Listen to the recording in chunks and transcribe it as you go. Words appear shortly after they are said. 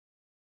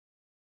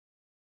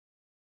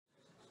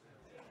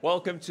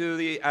Welcome to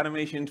the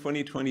Animation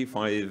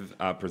 2025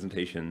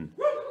 presentation.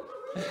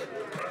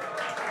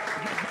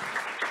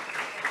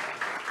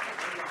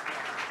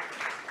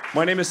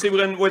 My name is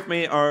Sybren. With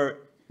me are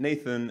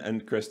Nathan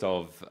and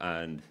Christoph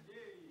and...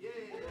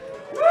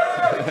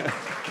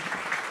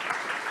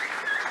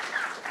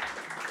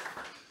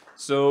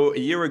 So a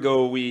year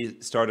ago, we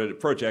started a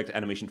project,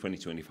 Animation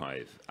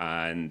 2025,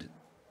 and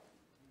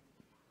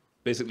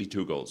basically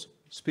two goals: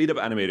 speed up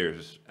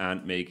animators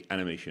and make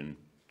animation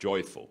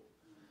joyful.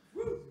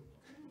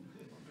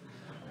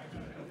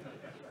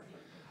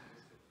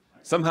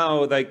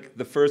 Somehow, like,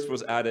 the first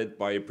was added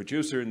by a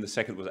producer and the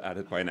second was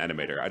added by an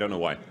animator. I don't know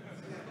why.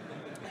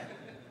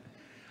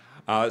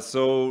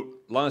 So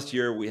last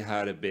year we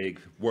had a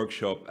big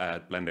workshop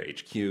at Blender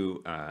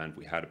HQ and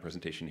we had a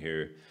presentation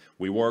here.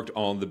 We worked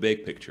on the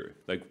big picture,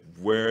 like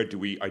where do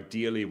we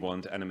ideally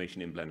want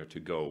animation in Blender to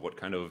go? What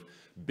kind of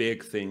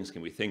big things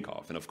can we think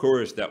of? And of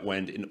course that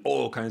went in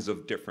all kinds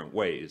of different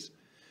ways.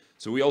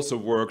 So we also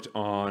worked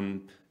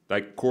on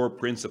like core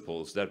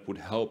principles that would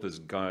help us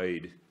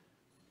guide,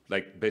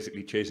 like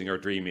basically chasing our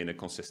dream in a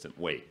consistent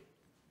way.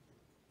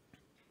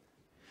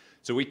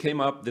 So we came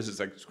up, this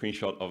is like a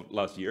screenshot of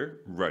last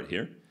year, right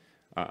here.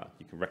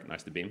 You can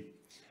recognize the beam.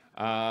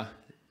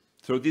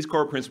 So these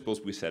core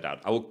principles we set out.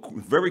 I will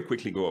very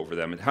quickly go over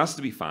them. It has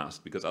to be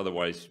fast because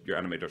otherwise your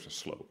animators are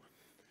slow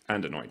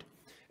and annoyed.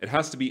 It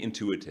has to be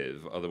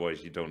intuitive,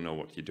 otherwise you don't know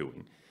what you're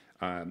doing.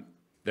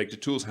 Like the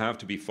tools have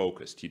to be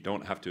focused. You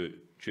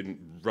shouldn't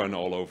run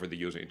all over the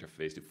user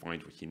interface to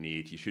find what you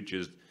need. You should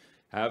just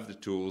have the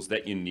tools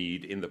that you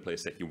need in the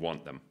place that you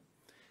want them.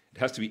 It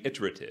has to be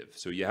iterative,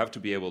 so you have to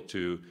be able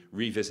to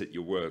revisit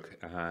your work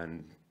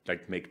and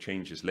like make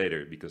changes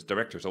later because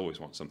directors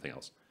always want something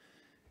else.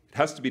 It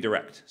has to be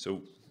direct,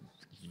 so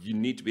you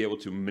need to be able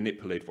to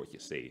manipulate what you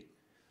see.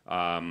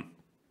 And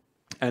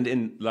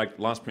in like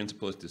last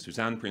principle is the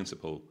Suzanne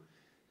principle.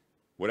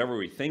 Whatever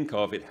we think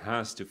of, it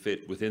has to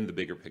fit within the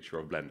bigger picture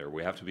of Blender.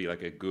 We have to be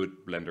like a good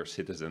Blender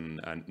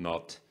citizen and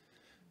not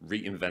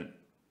reinvent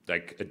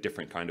like a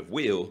different kind of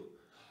wheel,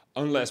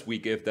 unless we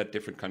give that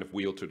different kind of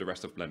wheel to the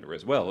rest of Blender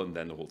as well, and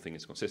then the whole thing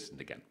is consistent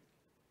again.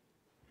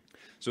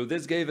 So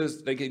this gave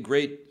us like a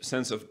great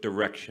sense of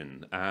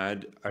direction,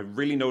 and I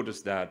really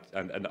noticed that,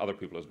 and other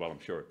people as well, I'm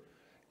sure,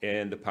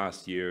 in the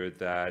past year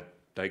that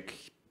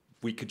like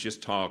we could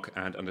just talk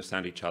and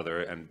understand each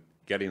other and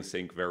get in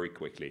sync very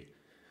quickly.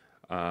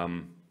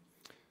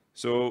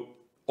 So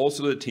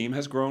also the team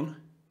has grown.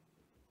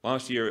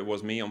 Last year it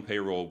was me on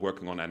payroll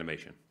working on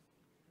animation.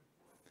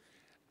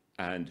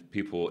 And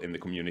people in the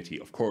community,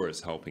 of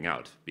course, helping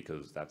out,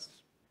 because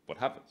that's what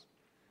happens.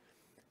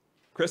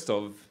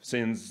 Christoph,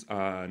 since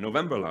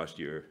November last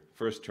year,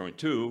 first joined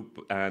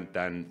 2, and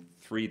then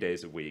 3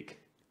 days a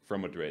week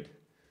from Madrid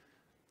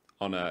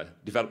on a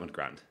development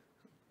grant.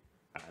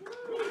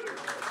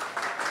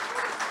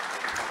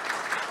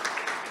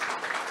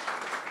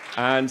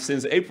 And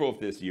since April of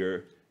this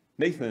year,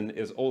 Nathan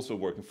is also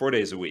working 4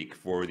 days a week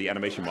for the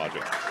animation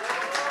module.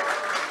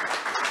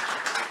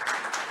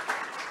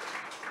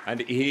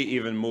 And he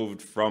even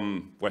moved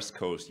from West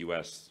Coast,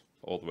 US,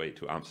 all the way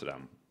to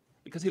Amsterdam,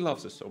 because he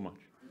loves us so much.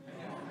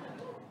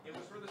 It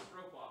was for the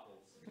stroke waffles.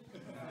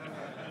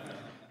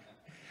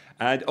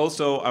 And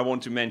also, I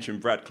want to mention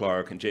Brad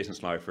Clark and Jason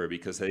Slifer,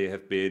 because they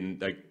have been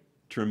like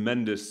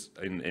tremendous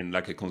in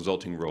like a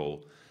consulting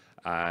role,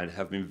 and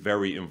have been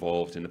very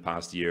involved in the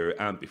past year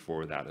and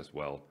before that as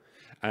well.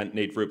 And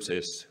Nate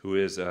Rupsis, who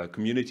is a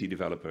community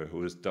developer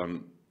who has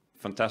done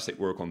fantastic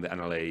work on the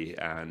NLA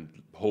and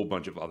a whole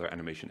bunch of other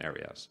animation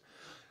areas.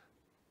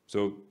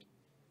 So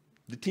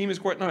the team is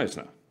quite nice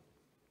now.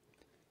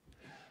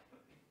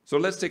 So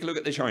let's take a look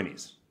at the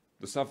shinies,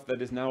 the stuff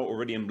that is now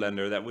already in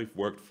Blender that we've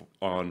worked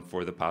on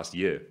for the past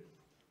year.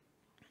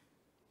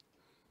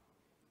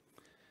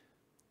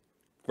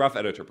 Graph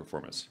editor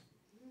performance,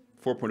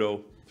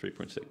 4.0,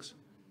 3.6.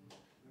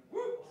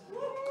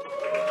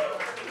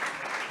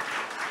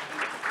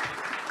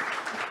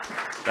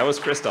 That was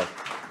Christoph.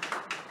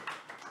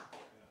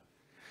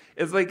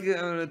 It's like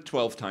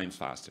 12 times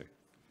faster.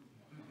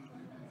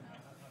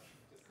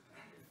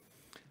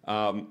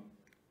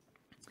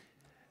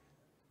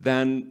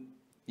 Then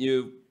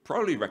you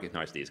probably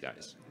recognize these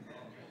guys.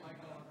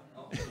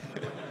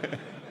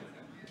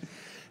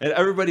 And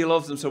everybody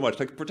loves them so much.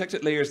 Like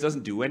protected layers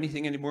doesn't do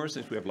anything anymore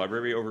since we have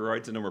library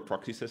overrides in our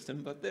proxy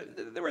system, but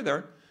they were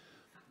there.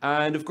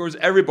 And of course,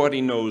 everybody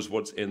knows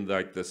what's in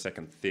like the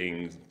second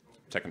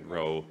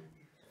row.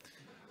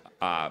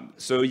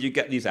 So you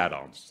get these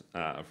add-ons.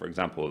 For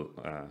example,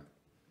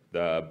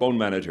 the Bone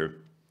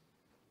Manager.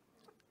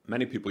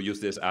 Many people use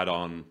this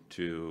add-on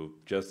to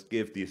just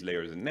give these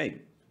layers a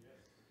name.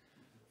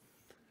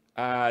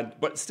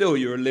 But still,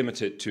 you're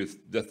limited to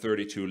the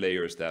 32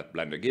 layers that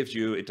Blender gives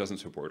you. It doesn't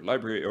support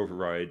library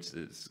overrides.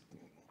 It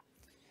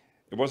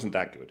wasn't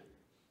that good.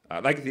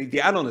 Like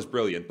the add-on is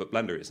brilliant, but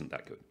Blender isn't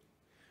that good.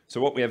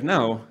 So what we have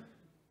now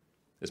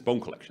is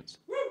bone collections.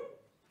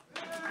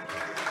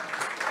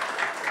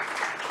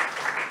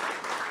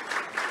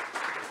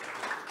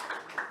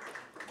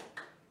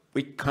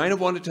 we kind of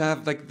wanted to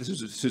have like the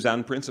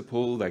Suzanne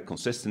principle, like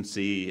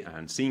consistency,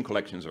 and scene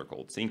collections are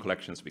called scene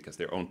collections because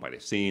they're owned by the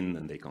scene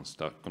and they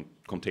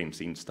contain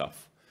scene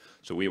stuff.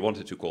 So we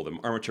wanted to call them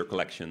armature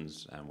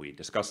collections, and we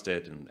discussed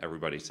it, and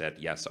everybody said,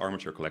 yes,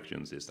 armature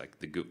collections is like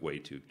the good way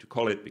to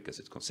call it because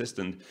it's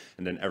consistent,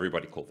 and then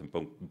everybody called them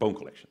bone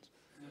collections.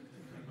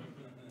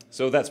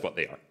 So that's what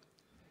they are.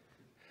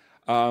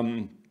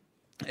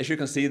 As you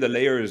can see, the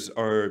layers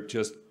are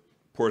just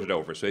ported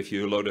over. So if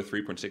you load a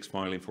 3.6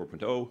 file in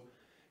 4.0,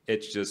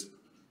 it's just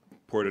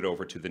ported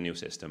over to the new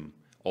system.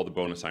 All the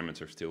bone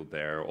assignments are still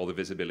there. All the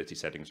visibility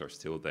settings are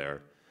still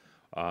there.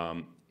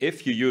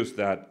 If you use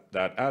that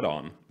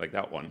add-on, like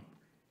that one,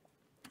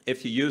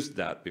 if you used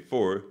that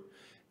before,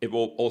 it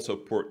will also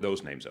port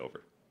those names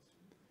over.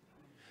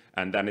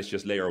 And then it's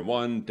just layer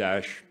 1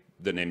 dash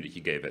the name that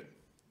you gave it.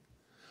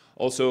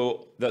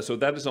 Also, so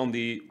that is on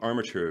the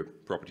armature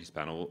properties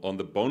panel. On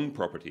the bone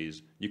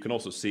properties, you can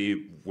also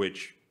see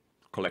which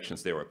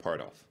collections they were a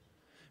part of,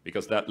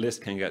 because that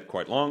list can get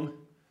quite long,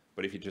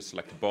 but if you just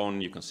select a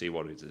bone, you can see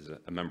what it is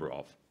a member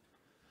of.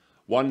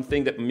 One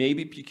thing that may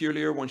be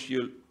peculiar when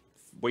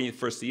you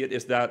first see it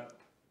is that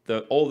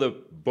all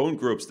the bone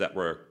groups that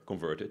were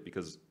converted,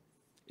 because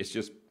it's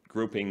just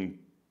grouping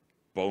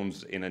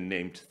bones in a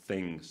named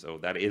thing, so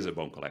that is a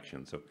bone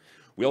collection. So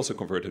we also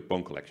converted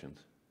bone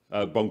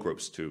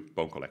groups to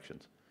bone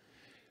collections.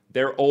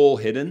 They're all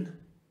hidden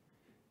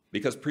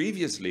because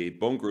previously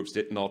bone groups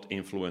did not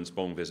influence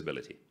bone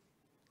visibility,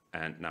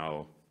 and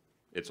now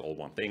it's all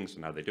one thing, so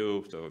now they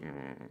do. So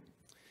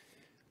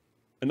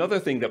another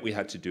thing that we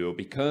had to do,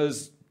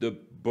 because the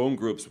bone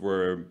groups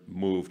were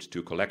moved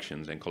to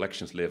collections, and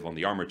collections live on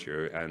the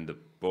armature, and the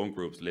bone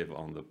groups live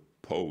on the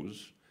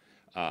pose.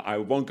 I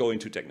won't go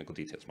into technical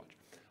details much,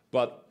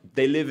 but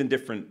they live in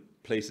different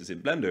places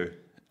in Blender,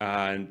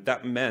 and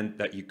that meant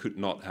that you could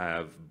not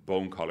have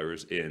bone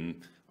colors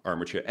in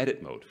armature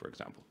edit mode, for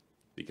example,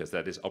 because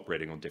that is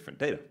operating on different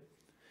data.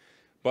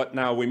 But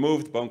now we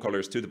moved bone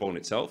colors to the bone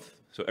itself,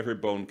 so every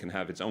bone can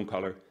have its own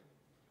color,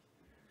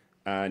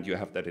 and you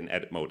have that in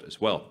edit mode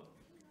as well.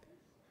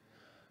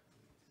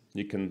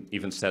 You can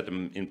even set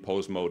them in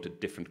pose mode a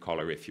different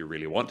color if you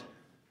really want.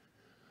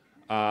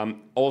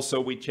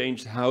 Also, we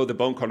changed how the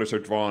bone colors are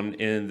drawn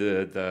in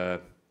the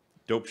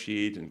dope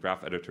sheet and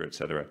graph editor,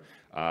 etc.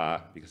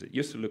 Because it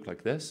used to look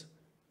like this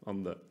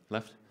on the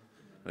left,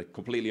 like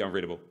completely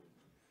unreadable.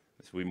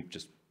 So we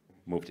just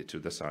moved it to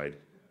the side.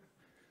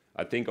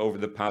 I think over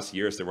the past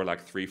years, there were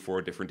like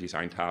 3-4 different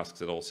design tasks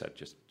that all said,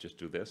 just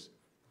do this.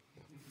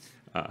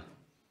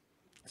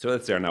 So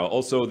that's there now.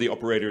 Also, the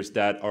operators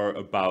that are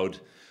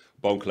about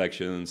bone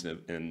collections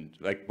and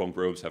like bone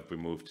groups have been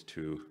moved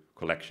to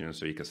collections,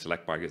 so you can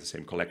select by the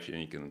same collection,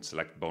 you can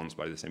select bones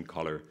by the same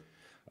color.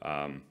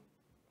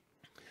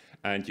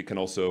 And you can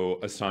also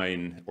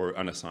assign or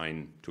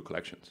unassign to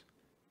collections.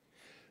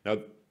 Now,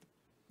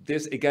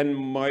 this again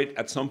might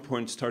at some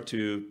point start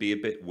to be a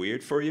bit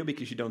weird for you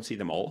because you don't see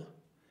them all.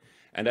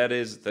 And that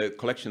is the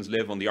collections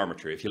live on the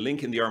armature. If you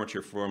link in the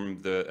armature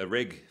from a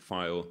rig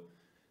file,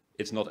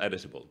 it's not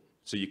editable.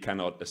 So you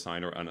cannot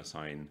assign or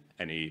unassign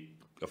any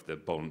of the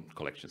bone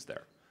collections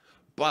there.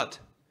 But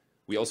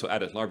we also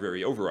added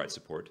library override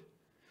support.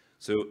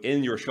 So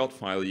in your shot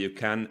file, you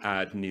can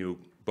add new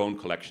bone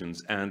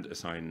collections and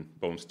assign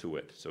bones to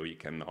it. So you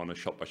can, on a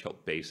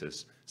shot-by-shot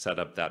basis, set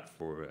up that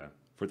for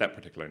that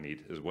particular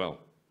need as well.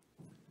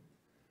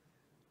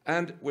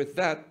 And with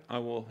that, I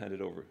will hand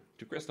it over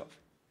to Christoph.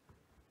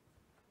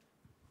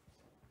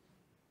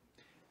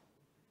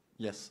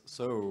 Yes,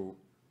 so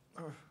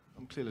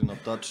I'm clearly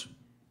not Dutch.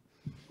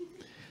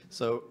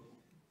 So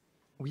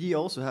we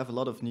also have a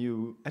lot of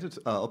new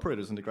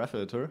operators in the graph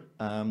editor.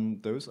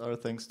 Those are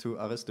thanks to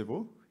Ares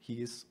Devaux.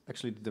 He is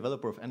actually the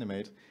developer of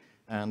Animate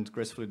and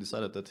gracefully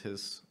decided that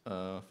his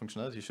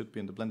functionality should be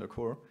in the Blender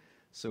core.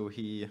 So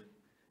he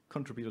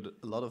contributed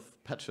a lot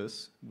of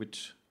patches,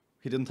 which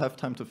he didn't have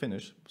time to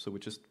finish, so we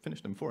just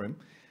finished them for him.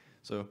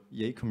 So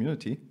yay,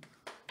 community.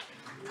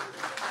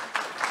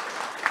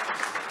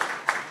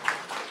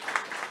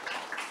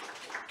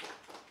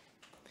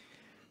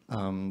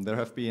 There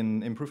have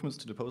been improvements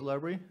to the pose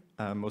library,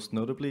 most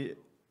notably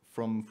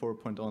from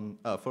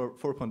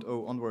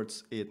 4.0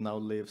 onwards, it now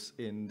lives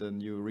in the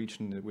new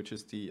region, which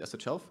is the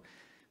asset shelf.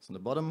 It's on the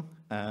bottom,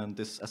 and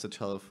this asset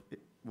shelf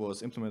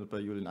was implemented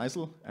by Julian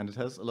Eisel, and it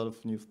has a lot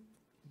of new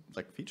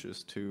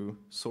features to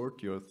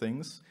sort your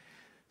things.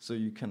 So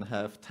you can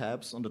have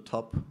tabs on the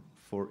top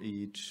for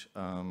each,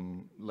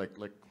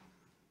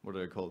 what are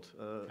they called?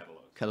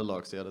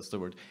 Catalogs, yeah, that's the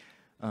word.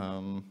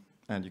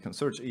 And you can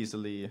search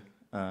easily.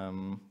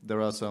 There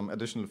are some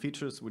additional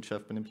features which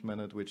have been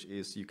implemented, which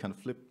is you can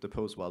flip the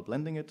pose while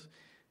blending it,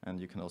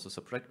 and you can also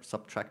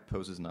subtract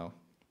poses now,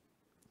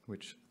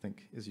 which I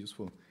think is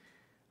useful.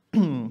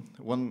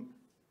 One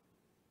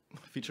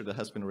feature that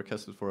has been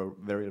requested for a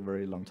very,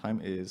 very long time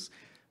is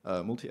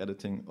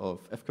multi-editing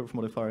of F-curve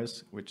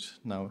modifiers, which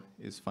now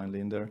is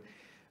finally in there.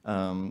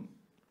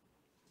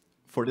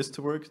 For this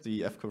to work,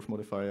 the F-curve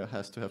modifier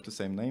has to have the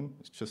same name.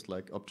 It's just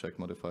like object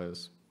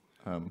modifiers,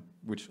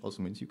 which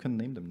also means you can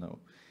name them now.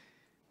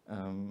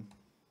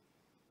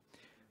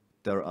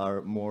 There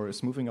are more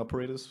smoothing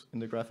operators in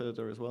the graph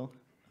editor as well.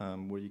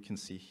 What you can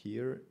see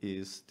here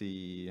is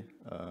the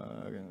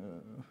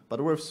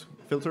Butterworth's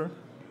filter.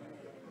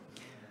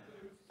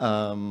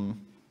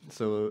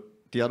 So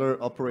the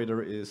other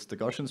operator is the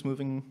Gaussian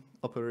smoothing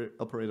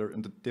operator,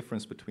 and the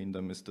difference between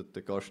them is that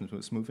the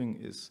Gaussian smoothing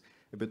is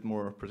a bit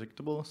more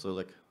predictable, so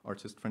like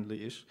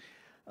artist-friendly-ish,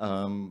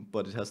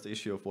 but it has the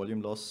issue of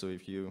volume loss. So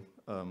if you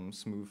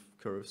smooth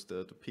curves,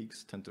 the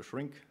peaks tend to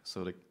shrink.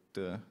 So like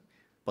the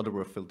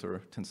Butterworth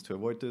filter tends to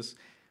avoid this.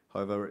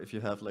 However, if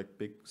you have like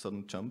big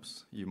sudden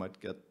jumps, you might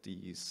get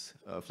these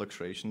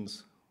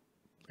fluctuations.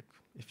 Like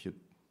if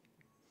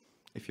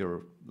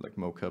you're like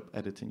mocap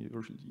editing,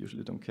 you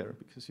usually don't care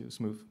because you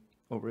smooth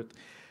over it.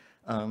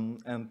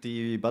 And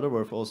the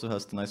Butterworth also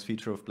has the nice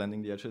feature of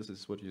blending the edges. This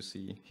is what you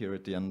see here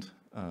at the end.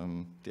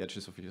 The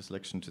edges of your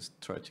selection just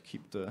try to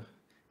keep the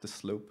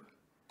slope.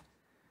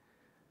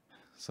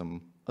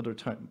 Some other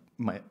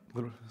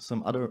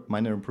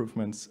minor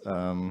improvements.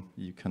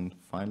 You can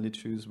finally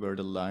choose where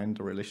the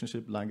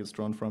relationship line gets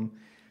drawn from.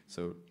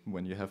 So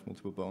when you have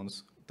multiple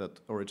bones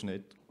that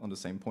originate on the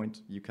same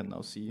point, you can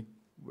now see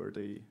where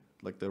the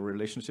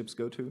relationships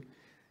go to.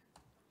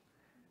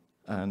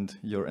 And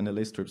your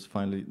NLA strips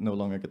finally no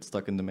longer get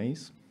stuck in the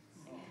maze.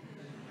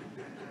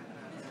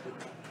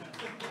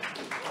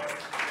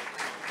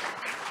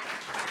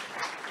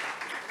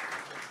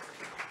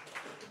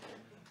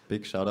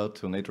 Big shout out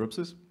to Nate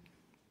Rupsis.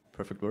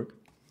 Perfect work.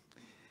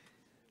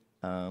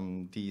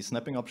 The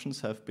snapping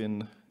options have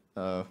been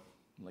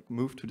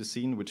moved to the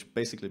scene, which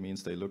basically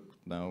means they look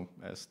now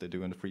as they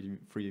do in the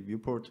free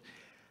viewport.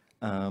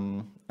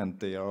 And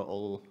they are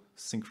all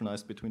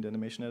synchronized between the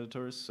animation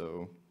editors.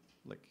 So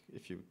like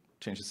if you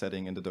change the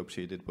setting in the dope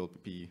sheet, it will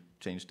be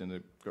changed in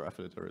the graph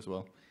editor as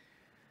well.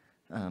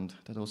 And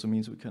that also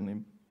means we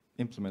can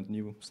implement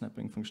new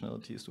snapping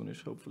functionality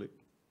soonish, hopefully.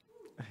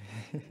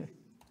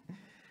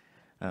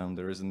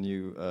 There is a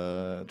new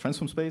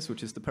transform space,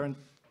 which is the parent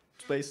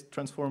space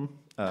transform.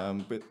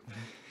 But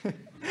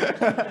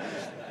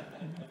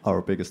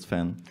our biggest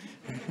fan.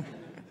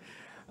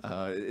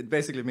 It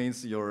basically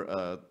means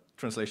your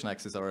translation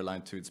axes are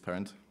aligned to its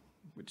parent,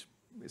 which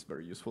is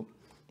very useful.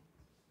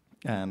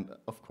 And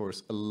of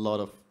course, a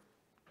lot of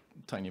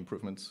tiny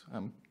improvements.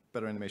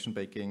 Better animation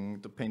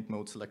baking, the paint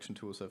mode selection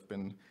tools have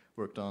been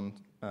worked on.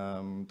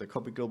 The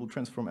copy global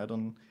transform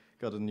add-on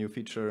got a new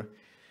feature.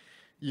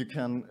 You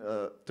can,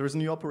 there is a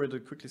new operator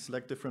to quickly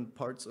select different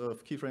parts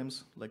of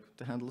keyframes, like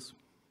the handles.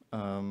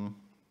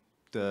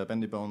 The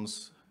bendy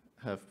bones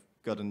have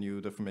got a new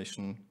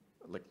deformation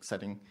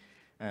setting,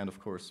 and of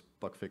course,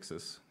 bug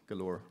fixes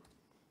galore.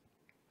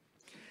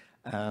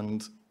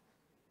 And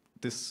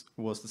this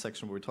was the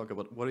section where we talk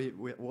about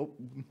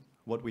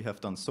what we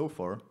have done so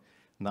far.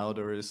 Now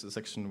there is a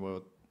section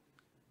what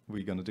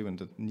we're going to do in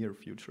the near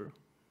future.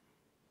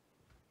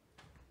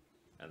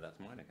 And that's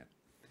mine again.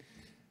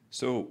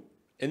 So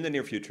in the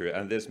near future,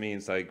 and this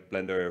means like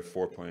Blender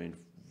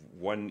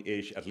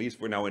 4.1-ish, at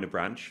least we're now in a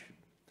branch,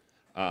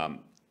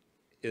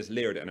 is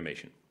layered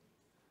animation.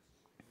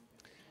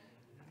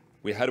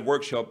 We had a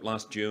workshop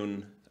last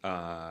June,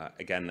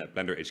 again at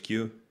Blender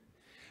HQ,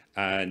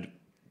 and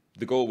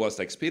the goal was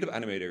like speed up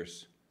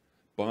animators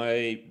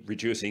by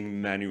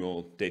reducing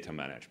manual data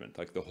management,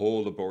 like the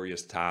whole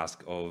laborious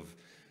task of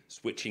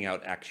switching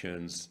out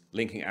actions,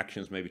 linking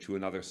actions maybe to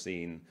another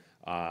scene.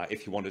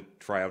 If you want to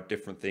try out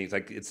different things,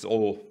 like it's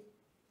all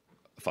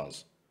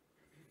fuzz.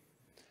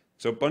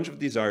 So a bunch of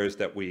desires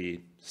that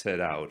we set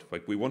out,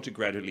 like we want to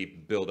gradually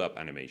build up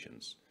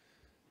animations.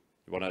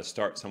 You want to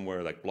start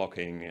somewhere like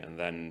blocking and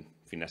then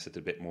finesse it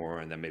a bit more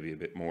and then maybe a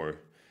bit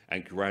more,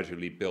 and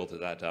gradually build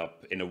that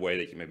up in a way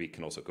that you maybe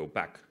can also go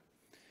back.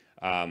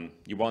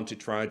 You want to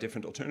try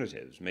different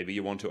alternatives. Maybe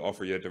you want to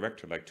offer your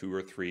director like 2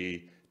 or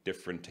 3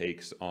 different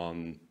takes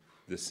on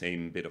the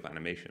same bit of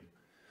animation.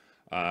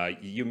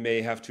 You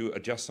may have to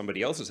adjust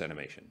somebody else's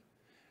animation,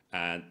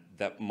 and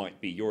that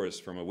might be yours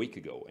from a week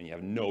ago, and you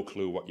have no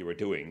clue what you were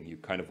doing. You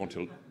kind of want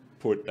to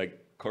put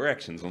like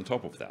corrections on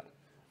top of that.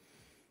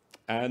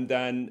 And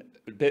then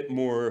a bit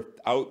more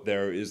out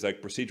there is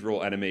like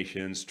procedural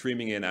animation,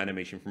 streaming in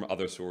animation from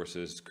other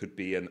sources. Could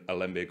be an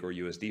Alembic or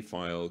USD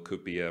file,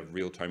 could be a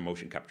real-time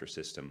motion capture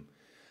system.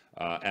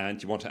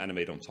 And you want to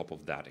animate on top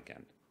of that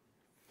again.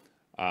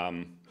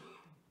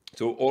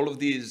 So all of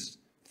these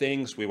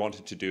things we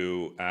wanted to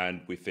do,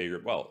 and we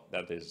figured, well,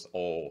 that is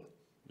all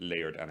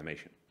layered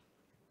animation.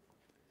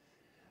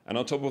 And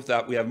on top of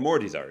that, we have more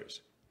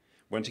desires.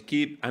 We want to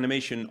keep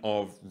animation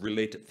of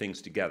related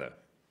things together.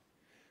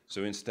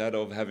 So instead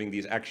of having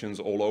these actions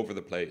all over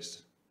the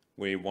place,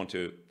 we want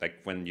to, like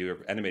when you're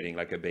animating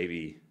like a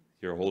baby,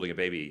 you're holding a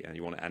baby and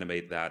you want to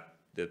animate that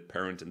the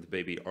parent and the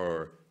baby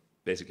are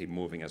basically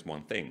moving as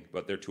one thing,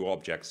 but they're 2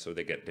 objects, so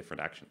they get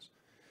different actions.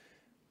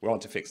 We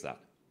want to fix that.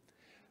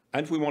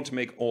 And we want to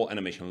make all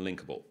animation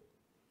linkable.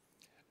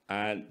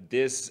 And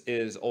this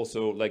is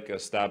also like a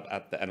stab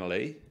at the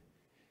NLA,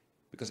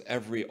 because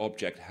every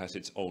object has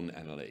its own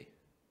NLA.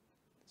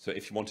 So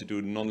if you want to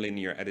do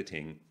nonlinear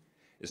editing,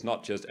 is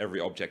not just every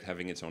object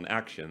having its own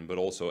action, but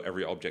also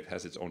every object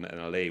has its own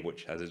NLA,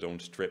 which has its own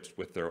strips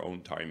with their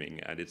own timing,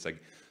 and it's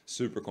like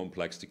super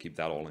complex to keep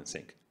that all in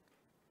sync.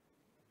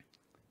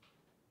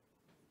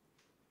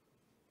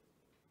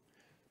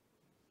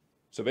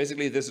 So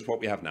basically, this is what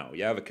we have now.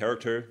 You have a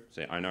character,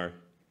 say Einar,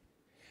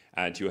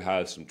 and you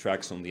have some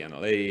tracks on the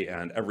NLA,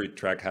 and every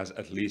track has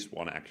at least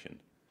one action.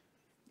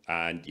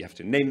 And you have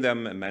to name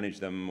them and manage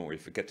them, or you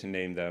forget to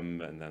name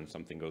them, and then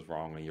something goes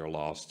wrong and you're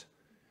lost.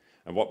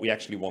 And what we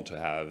actually want to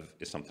have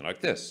is something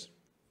like this.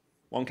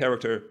 One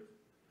character,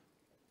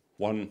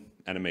 one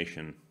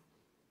animation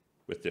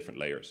with different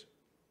layers.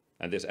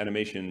 And this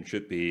animation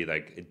should be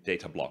like a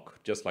data block,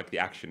 just like the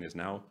action is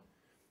now.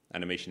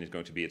 Animation is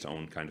going to be its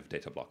own kind of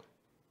data block.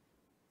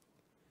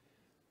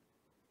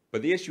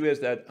 But the issue is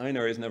that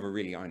Einar is never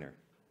really Einar.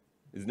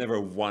 It's never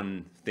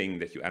one thing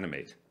that you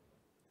animate.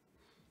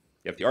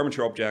 You have the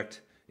armature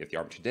object, you have the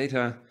armature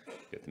data,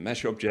 you have the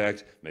mesh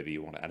object, maybe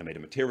you want to animate a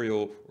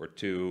material or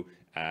two,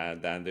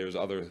 and then there's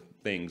other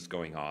things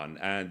going on,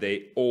 and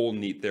they all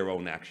need their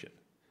own action.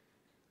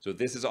 So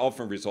this is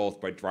often resolved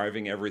by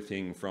driving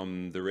everything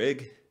from the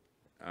rig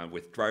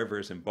with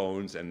drivers and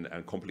bones and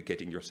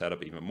complicating your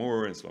setup even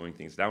more and slowing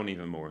things down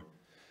even more.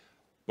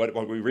 But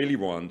what we really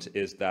want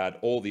is that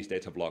all these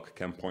data blocks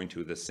can point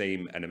to the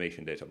same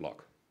animation data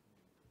block.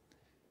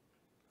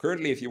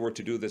 Currently, if you were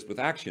to do this with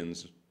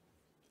actions,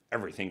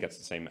 everything gets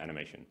the same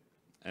animation.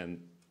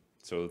 And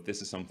so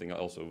this is something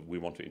also we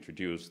want to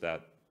introduce,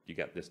 that you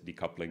get this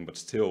decoupling, but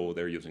still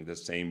they're using the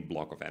same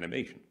block of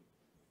animation.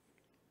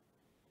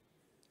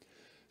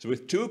 So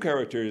with two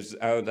characters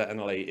out of the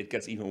NLA, it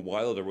gets even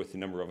wilder with the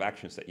number of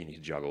actions that you need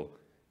to juggle.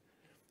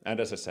 And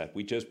as I said,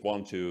 we just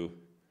want to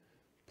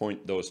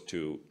point those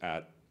two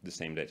at the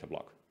same data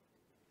block.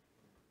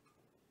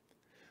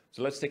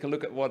 So let's take a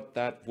look at what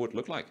that would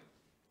look like.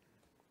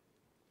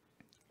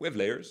 We have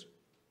layers.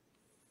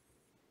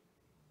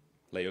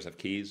 Layers have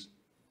keys,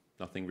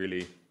 nothing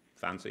really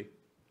fancy.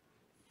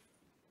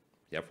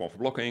 You have one for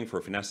blocking,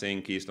 for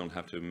finessing. Keys don't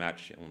have to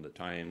match on the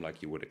time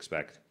like you would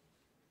expect.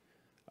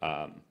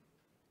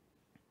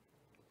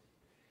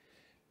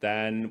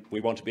 Then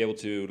we want to be able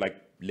to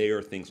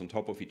layer things on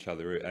top of each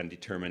other and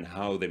determine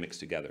how they mix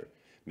together.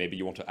 Maybe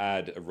you want to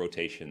add a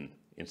rotation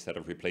instead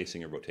of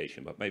replacing a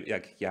rotation, but maybe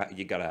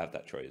you gotta have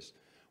that choice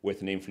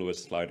with an influence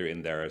slider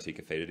in there, so you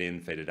can fade it in,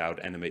 fade it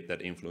out, animate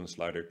that influence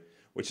slider,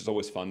 which is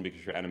always fun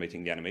because you're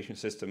animating the animation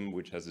system,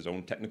 which has its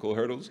own technical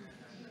hurdles.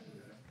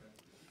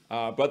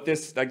 But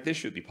this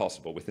should be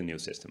possible with the new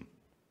system.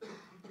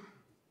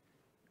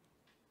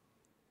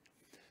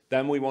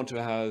 Then we want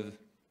to have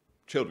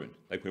children.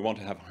 We want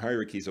to have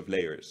hierarchies of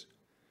layers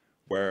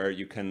where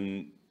you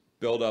can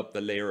build up the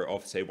layer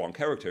of, say, one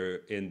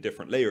character in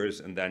different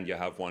layers, and then you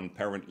have one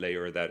parent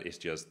layer that is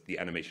just the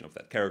animation of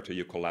that character.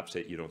 You collapse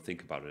it, you don't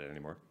think about it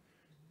anymore.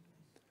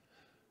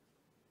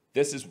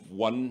 This is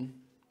one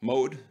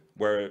mode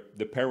where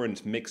the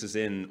parent mixes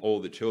in all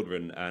the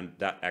children, and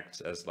that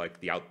acts as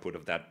the output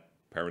of that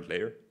parent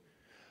layer.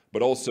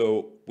 But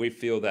also, we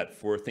feel that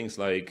for things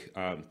like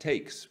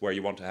takes, where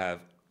you want to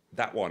have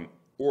that one,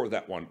 or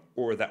that one,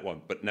 or that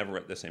one, but never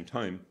at the same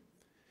time,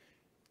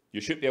 you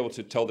should be able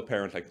to tell the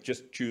parent,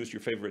 just choose your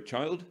favorite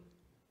child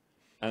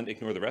and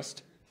ignore the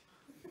rest.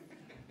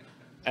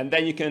 And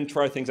then you can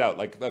try things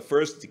out.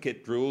 First the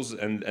kid drools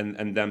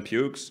and then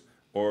pukes,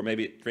 or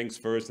maybe it drinks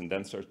first and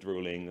then starts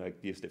drooling,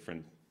 these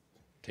different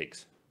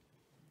takes.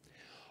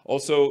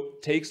 Also,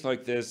 takes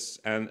like this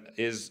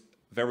is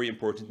very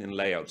important in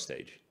layout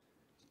stage.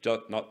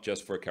 Not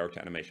just for character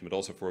animation, but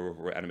also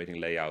for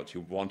animating layouts.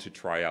 You want to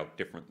try out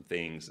different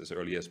things as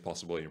early as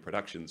possible in your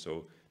production.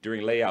 So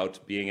during layout,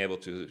 being able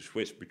to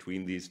switch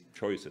between these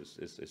choices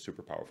is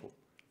super powerful.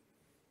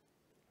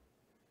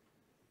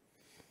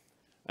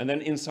 And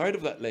then inside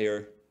of that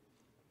layer,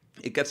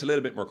 it gets a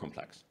little bit more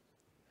complex.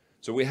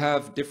 So we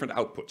have different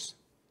outputs.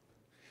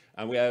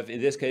 And we have, in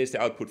this case,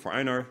 the output for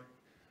Einar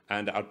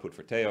and the output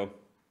for Theo.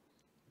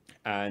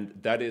 And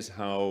that is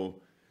how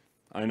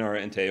Einar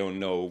and Theo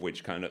know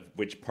which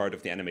part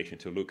of the animation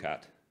to look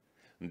at.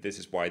 And this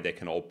is why they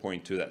can all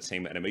point to that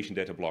same animation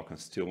data block and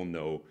still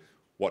know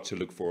what to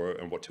look for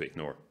and what to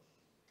ignore.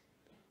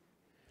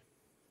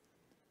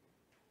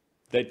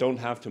 They don't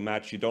have to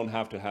match. You don't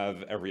have to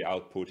have every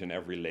output in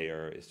every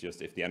layer. It's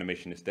just if the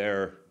animation is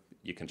there,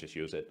 you can just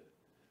use it.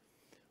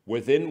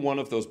 Within one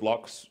of those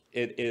blocks,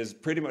 it is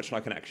pretty much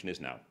like an action is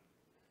now.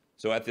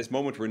 So at this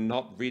moment, we're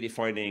not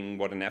redefining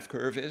what an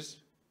F-curve is.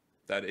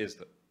 That is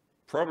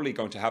probably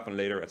going to happen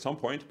later at some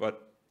point,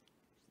 but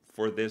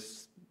for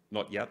this,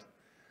 not yet.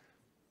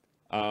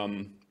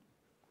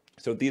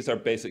 So these are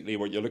basically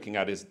what you're looking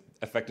at is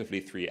effectively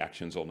 3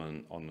 actions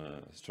on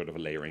a sort of a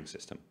layering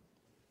system.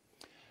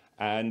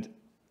 And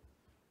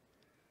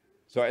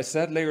so I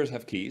said layers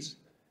have keys.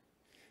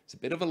 It's a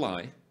bit of a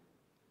lie.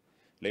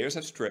 Layers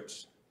have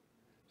strips,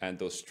 and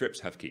those strips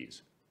have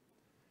keys.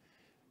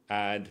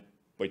 And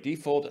by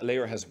default, a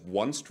layer has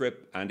one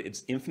strip, and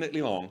it's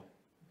infinitely long,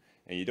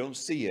 and you don't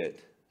see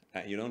it,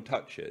 and you don't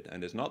touch it,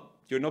 and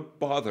you're not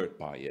bothered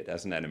by it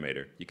as an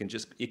animator. You can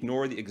just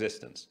ignore the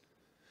existence.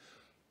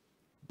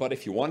 But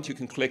if you want, you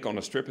can click on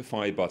a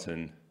stripify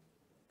button,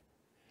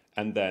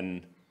 and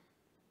then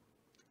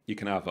you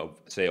can have,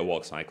 say, a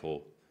walk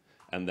cycle,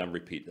 and then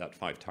repeat that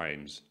 5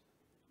 times,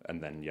 and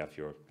then you have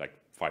your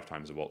 5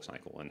 times a walk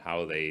cycle. And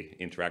how they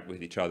interact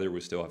with each other,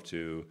 we still have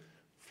to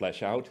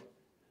flesh out.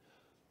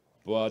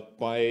 But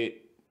by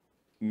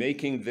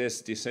making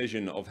this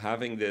decision of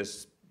having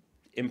this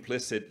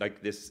implicit,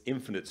 this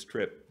infinite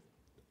strip,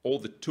 all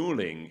the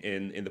tooling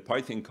in the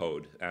Python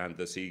code and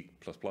the C++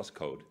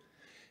 code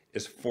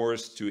is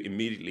forced to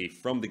immediately,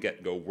 from the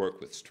get-go, work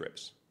with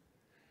strips.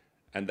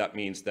 And that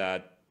means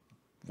that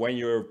when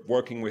you're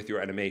working with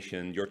your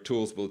animation, your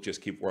tools will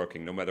just keep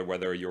working, no matter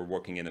whether you're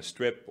working in a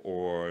strip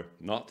or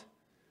not.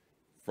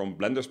 From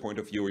Blender's point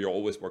of view, you're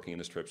always working in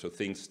a strip, so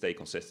things stay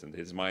consistent.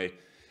 It's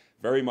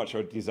very much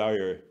our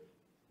desire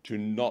to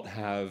not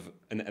have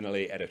an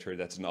NLA editor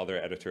that's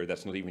another editor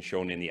that's not even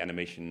shown in the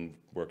animation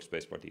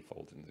workspace by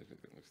default. And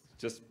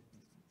just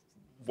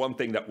one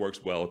thing that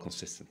works well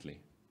consistently.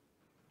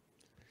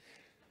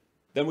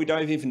 Then we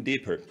dive even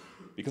deeper,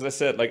 because I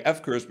said,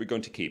 F-curves we're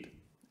going to keep.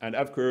 And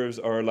F-curves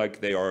are like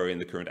they are in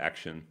the current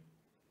action.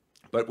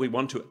 But we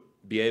want to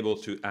be able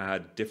to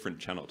add different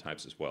channel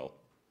types as well.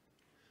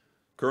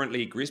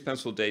 Currently, Grease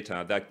Pencil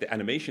data, the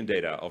animation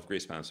data of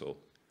Grease Pencil,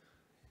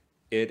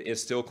 it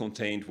is still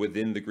contained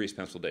within the Grease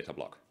Pencil data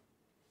block.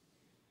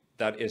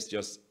 That is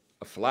just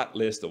a flat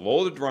list of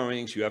all the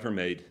drawings you ever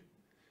made,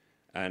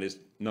 and is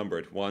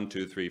numbered 1,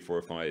 2, 3,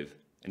 4, 5.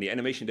 And the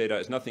animation data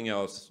is nothing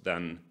else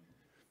than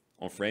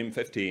on frame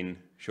 15,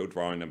 show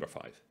drawing number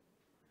 5.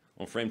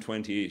 On frame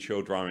 20,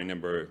 show drawing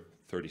number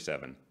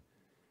 37.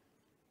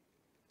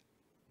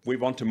 We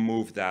want to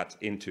move that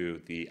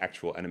into the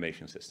actual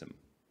animation system.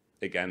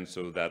 Again,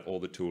 so that all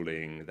the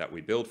tooling that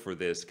we build for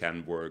this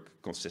can work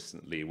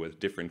consistently with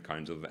different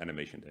kinds of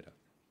animation data.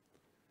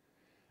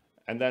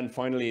 And then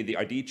finally, the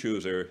ID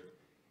chooser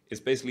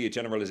is basically a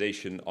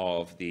generalization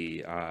of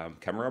the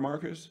camera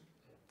markers.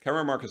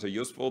 Camera markers are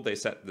useful. They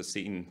set the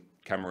scene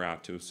camera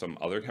to some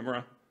other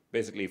camera.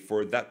 Basically,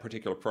 for that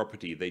particular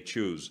property, they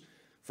choose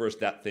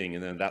first that thing,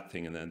 and then that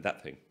thing, and then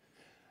that thing.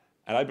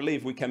 And I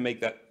believe we can make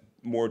that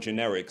more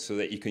generic so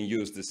that you can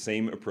use the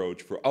same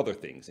approach for other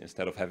things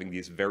instead of having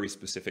these very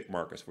specific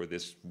markers for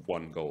this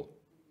one goal.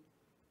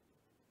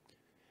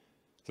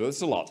 So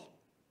that's a lot.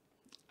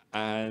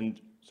 And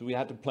so we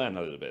had to plan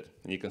a little bit.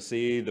 And you can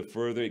see the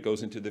further it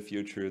goes into the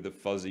future, the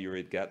fuzzier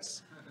it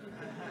gets.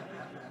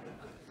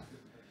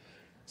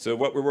 So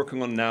what we're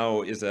working on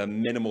now is a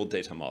minimal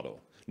data model.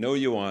 No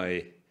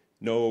UI,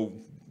 no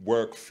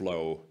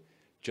workflow,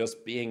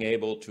 just being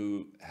able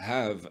to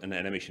have an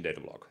animation data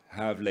block,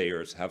 have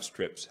layers, have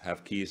strips,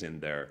 have keys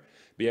in there,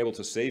 be able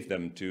to save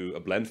them to a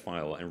blend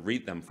file and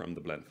read them from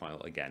the blend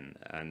file again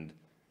and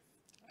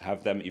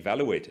have them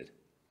evaluated.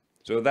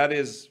 So that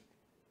is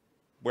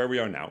where we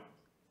are now.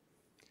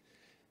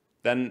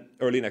 Then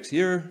early next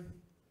year,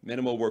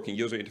 minimal working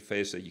user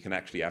interface so you can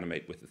actually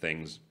animate with the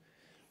things.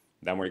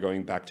 Then we're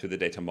going back to the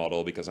data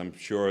model because I'm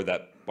sure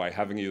that by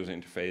having a user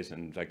interface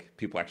and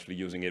people actually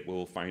using it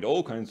will find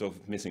all kinds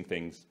of missing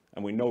things.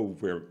 And we know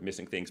we're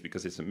missing things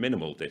because it's a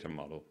minimal data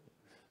model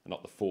and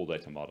not the full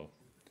data model.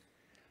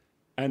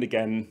 And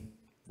again,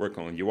 work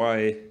on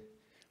UI,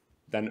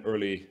 then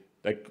early,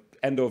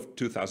 end of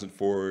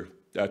 2004,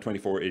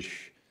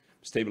 24-ish,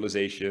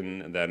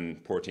 stabilization, and then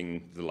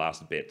porting the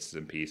last bits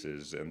and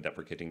pieces and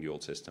deprecating the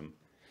old system.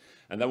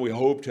 And then we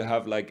hope to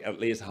have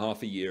at least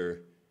half a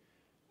year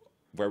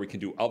where we can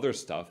do other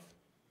stuff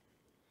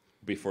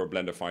before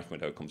Blender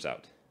 5.0 comes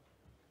out.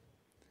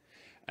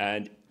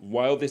 And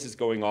while this is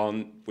going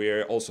on,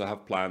 we also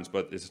have plans,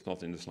 but this is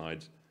not in the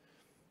slides,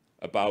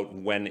 about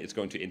when it's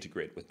going to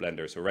integrate with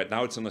Blender. So right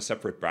now it's on a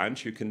separate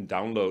branch. You can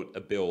download a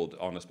build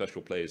on a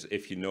special place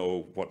if you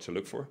know what to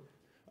look for.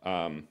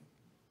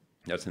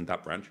 That's in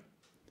that branch.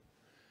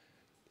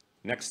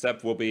 Next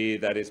step will be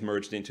that it's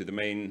merged into the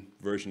main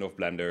version of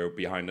Blender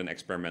behind an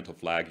experimental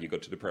flag. You go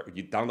to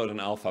you download an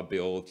alpha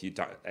build, you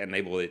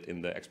enable it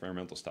in the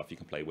experimental stuff, you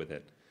can play with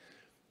it.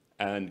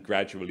 And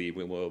gradually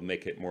we will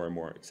make it more and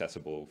more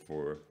accessible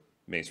for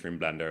mainstream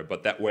Blender.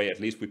 But that way,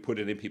 at least we put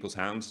it in people's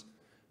hands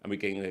and we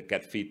can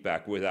get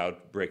feedback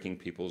without breaking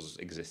people's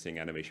existing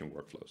animation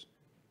workflows.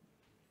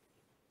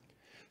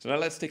 So now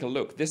let's take a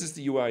look. This is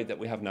the UI that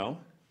we have now.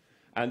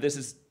 And this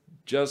is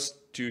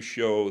just to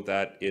show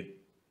that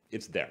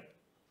it's there.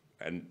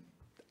 And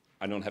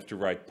I don't have to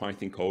write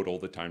Python code all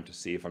the time to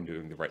see if I'm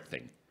doing the right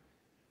thing.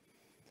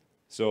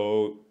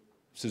 So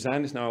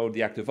Suzanne is now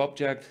the active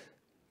object.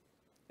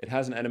 It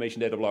has an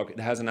animation data block. It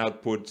has an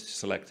output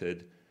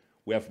selected.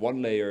 We have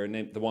one layer,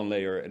 named the one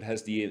layer. It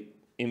has the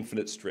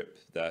infinite strip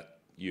that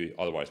you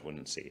otherwise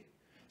wouldn't see.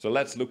 So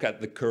let's look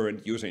at the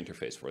current user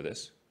interface for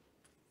this.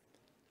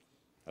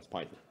 That's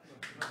Python.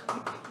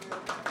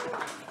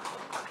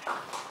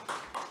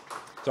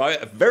 So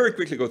I very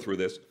quickly go through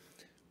this.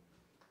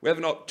 We have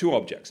now two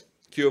objects,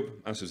 Cube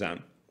and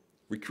Suzanne.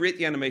 We create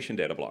the animation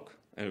data block,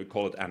 and we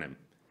call it anim.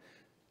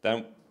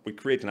 Then we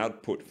create an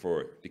output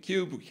for the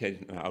Cube, we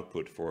create an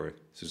output for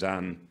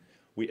Suzanne.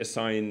 We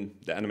assign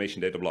the animation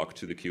data block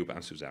to the Cube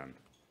and Suzanne.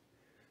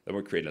 Then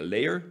we create a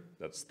layer,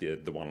 that's the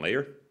one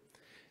layer.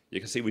 You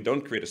can see we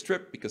don't create a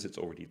strip because it's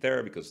already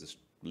there, because this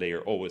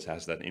layer always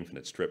has that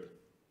infinite strip.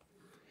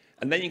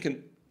 And then you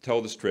can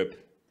tell the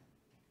strip,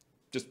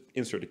 just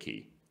insert a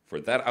key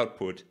for that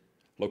output,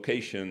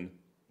 location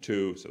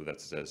to, so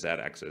that's the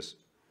z-axis,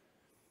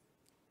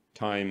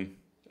 time,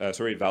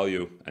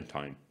 value and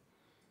time.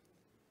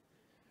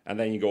 And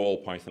then you go all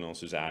Python on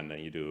Suzanne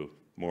and you do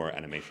more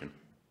animation.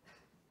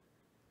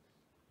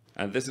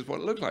 And this is what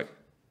it looked like.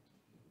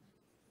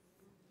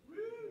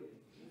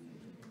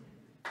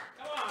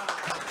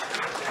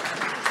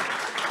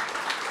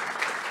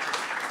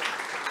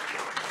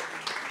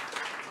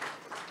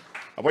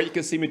 What you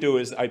can see me do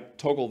is I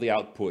toggle the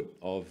output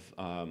of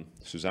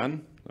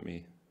Suzanne. Let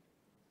me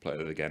play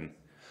it again.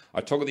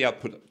 I toggle the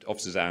output of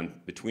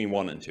Suzanne between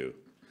 1 and 2.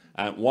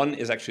 1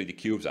 is actually the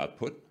cube's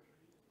output,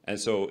 and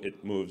so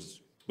it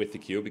moves with the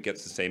cube. It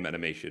gets the same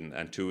animation,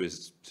 and 2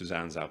 is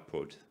Suzanne's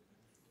output.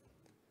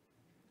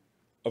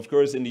 Of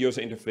course, in the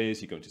user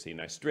interface, you're going to see a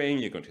nice string.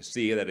 You're going to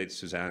see that it's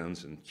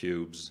Suzanne's and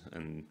cubes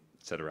and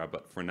etc.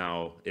 But for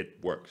now, it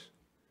works.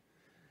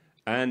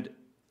 And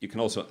you can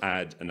also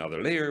add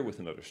another layer with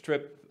another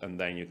strip, and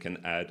then you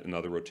can add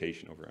another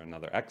rotation over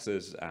another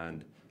axis.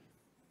 And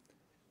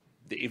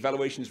the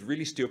evaluation is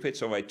really stupid,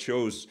 so I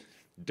chose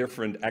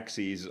different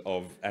axes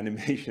of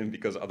animation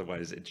because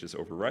otherwise it just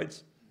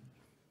overrides.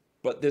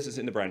 But this is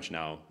in the branch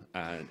now,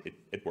 and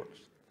it works.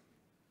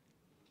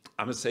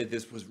 I must say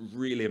this was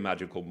really a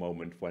magical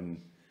moment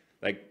when,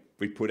 like,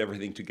 we put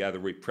everything together,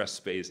 we press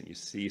space, and you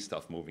see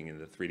stuff moving in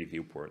the 3D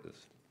viewport.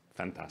 It's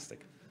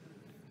fantastic.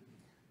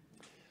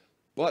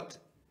 But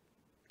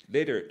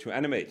later, to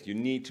animate, you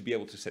need to be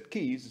able to set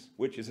keys,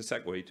 which is a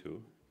segue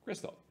to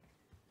Crystal.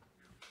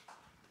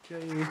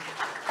 Yay.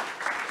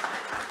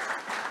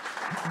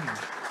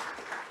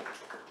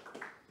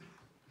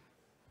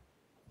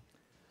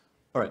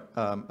 All right,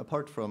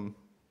 apart from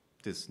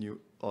this new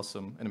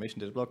awesome animation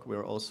data block,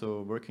 we're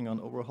also working on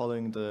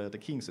overhauling the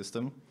keying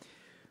system.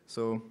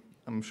 So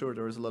I'm sure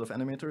there is a lot of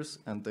animators,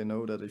 and they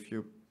know that if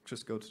you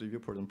just go to the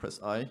viewport and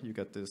press I, you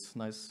get this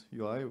nice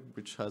UI,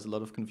 which has a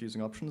lot of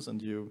confusing options,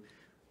 and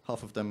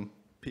half of them,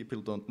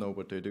 people don't know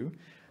what they do.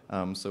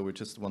 So we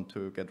just want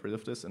to get rid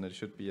of this, and it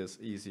should be as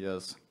easy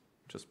as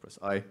just press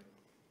I,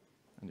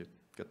 and you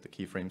get the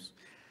keyframes.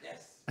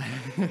 Yes.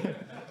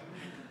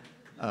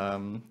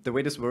 The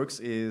way this works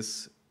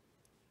is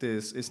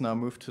this is now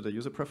moved to the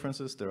user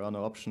preferences. There are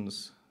no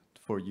options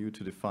for you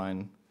to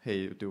define,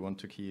 hey, do you want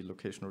to key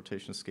location,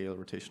 rotation, scale,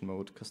 rotation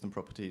mode, custom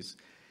properties,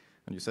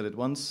 and you set it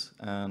once,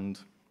 and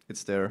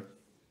it's there.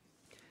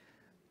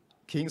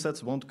 Keying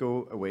sets won't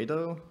go away,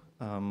 though.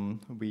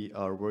 We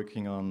are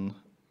working on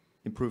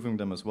improving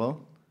them as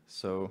well.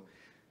 So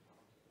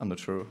I'm not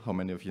sure how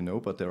many of you know,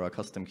 but there are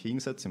custom keying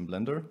sets in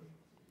Blender.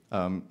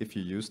 If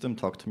you use them,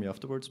 talk to me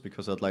afterwards,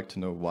 because I'd like to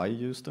know why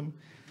you use them.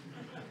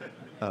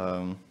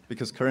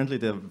 Because currently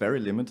they're very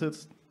limited,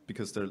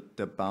 because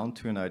they're bound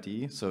to an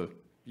ID. So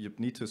you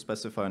need to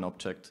specify an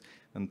object,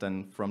 and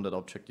then from that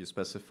object you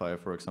specify,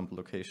 for example,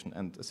 location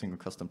and a single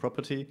custom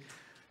property.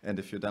 And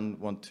if you then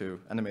want to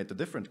animate a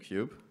different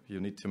cube,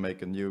 you need to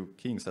make a new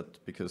keying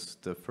set, because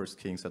the first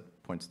keying set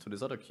points to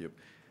this other cube.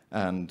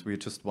 And we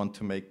just want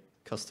to make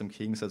custom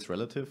keying sets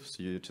relative.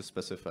 So you just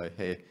specify,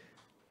 hey,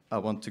 I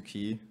want to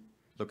key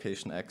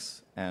location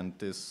X and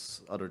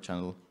this other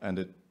channel, and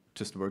it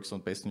just works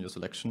based on your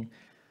selection.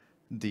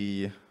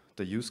 The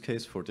use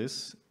case for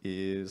this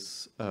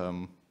is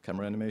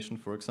camera animation,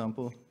 for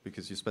example,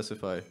 because you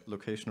specify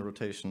location,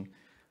 rotation,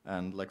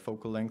 and like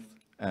focal length,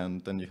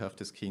 and then you have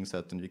this keying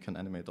set, and you can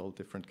animate all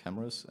different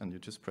cameras, and you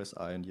just press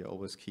I, and you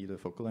always key the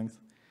focal length.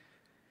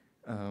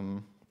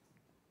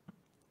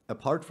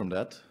 Apart from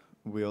that,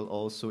 we'll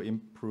also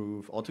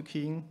improve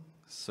auto-keying.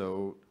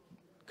 So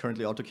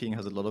currently auto-keying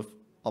has a lot of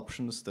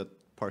options that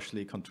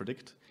partially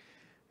contradict,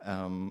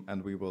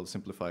 and we will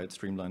simplify it,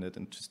 streamline it,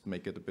 and just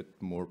make it a bit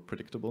more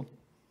predictable.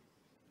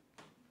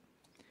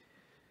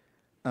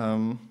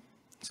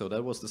 So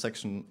that was the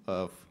section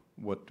of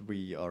what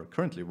we are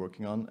currently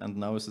working on, and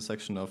now is the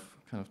section of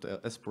kind of the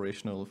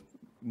aspirational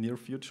near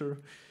future.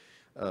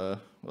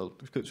 Well,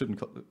 we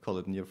shouldn't call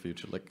it near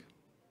future, like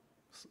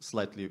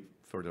slightly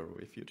further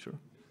away future.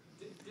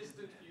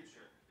 Distant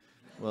future.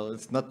 Well,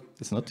 it's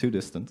not too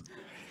distant.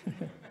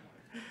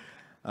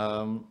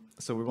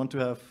 So we want to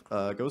have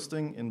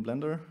ghosting in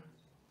Blender.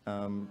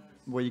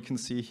 What you can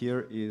see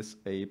here is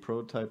a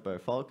prototype by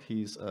Falk.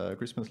 He's a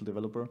grease pencil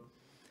developer.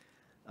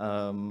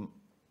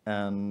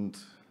 And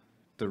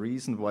the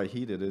reason why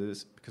he did it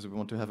is because we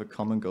want to have a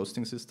common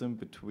ghosting system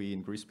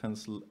between grease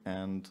pencil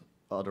and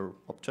other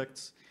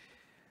objects.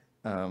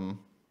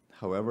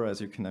 However,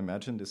 as you can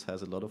imagine, this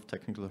has a lot of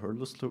technical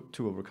hurdles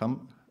to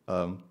overcome,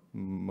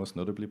 most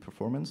notably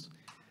performance.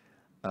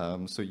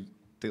 So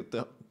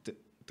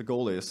the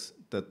goal is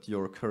that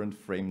your current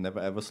frame never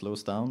ever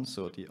slows down,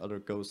 so the other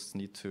ghosts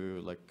need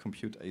to like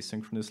compute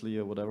asynchronously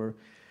or whatever.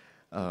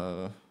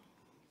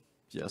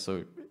 Yeah,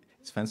 so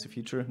it's a fancy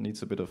feature,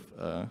 needs a bit of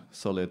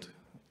solid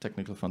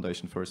technical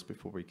foundation first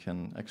before we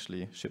can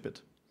actually ship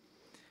it.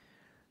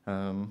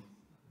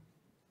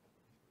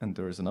 And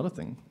there is another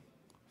thing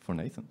for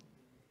Nathan.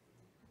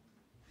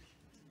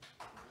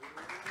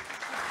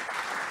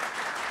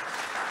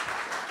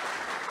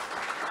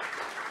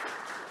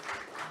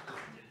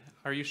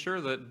 Are you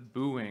sure that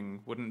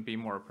booing wouldn't be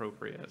more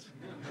appropriate?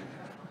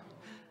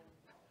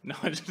 No,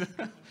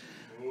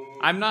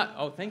 I'm not.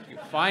 Oh, thank you.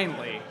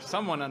 Finally,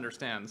 someone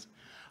understands.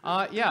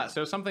 Yeah,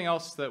 so something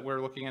else that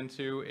we're looking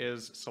into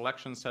is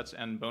selection sets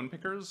and bone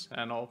pickers,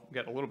 and I'll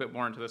get a little bit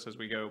more into this as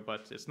we go,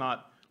 but it's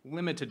not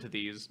limited to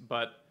these,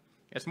 but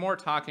it's more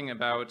talking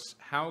about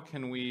how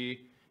can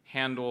we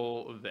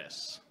handle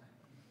this.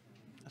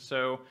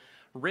 So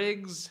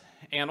rigs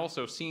and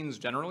also scenes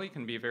generally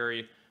can be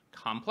very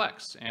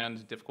complex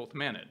and difficult to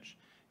manage.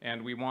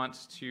 And we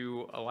want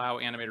to allow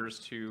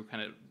animators to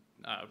kind of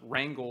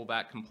wrangle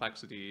that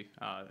complexity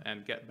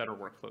and get better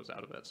workflows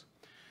out of it.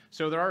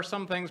 So there are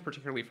some things,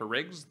 particularly for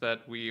rigs,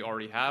 that we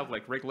already have,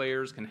 like rig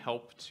layers can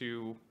help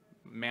to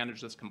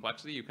manage this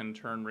complexity. You can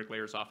turn rig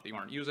layers off that you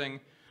aren't using.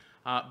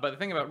 But the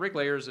thing about rig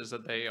layers is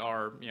that they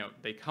are,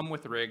 they come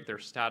with the rig, they're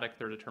static,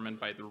 they're determined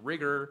by the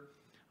rigger,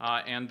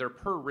 and they're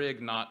per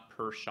rig, not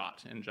per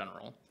shot in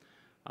general.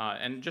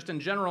 And just in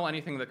general,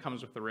 anything that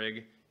comes with the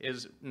rig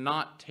is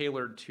not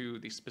tailored to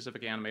the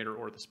specific animator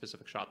or the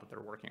specific shot that they're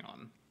working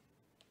on.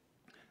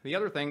 The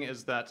other thing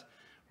is that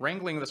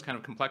wrangling this kind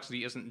of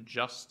complexity isn't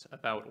just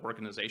about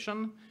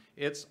organization,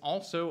 it's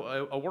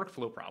also a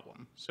workflow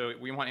problem. So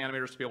we want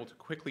animators to be able to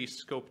quickly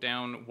scope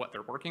down what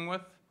they're working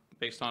with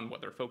based on what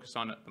they're focused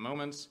on at the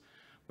moment.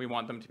 We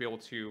want them to be able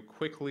to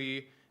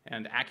quickly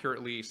and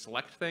accurately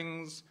select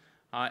things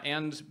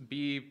and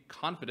be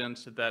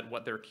confident that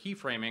what they're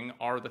keyframing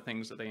are the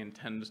things that they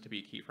intend to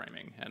be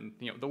keyframing. And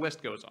the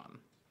list goes on.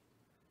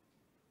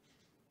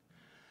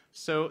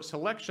 So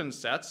selection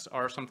sets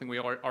are something we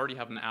already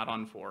have an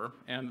add-on for,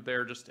 and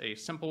they're just a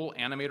simple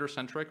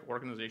animator-centric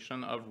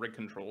organization of rig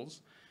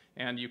controls.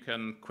 And you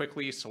can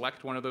quickly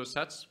select one of those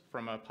sets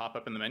from a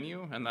pop-up in the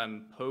menu and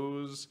then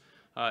pose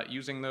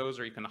using those,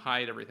 or you can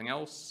hide everything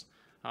else.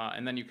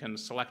 And then you can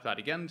select that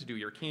again to do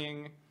your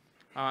keying.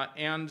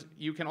 And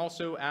you can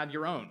also add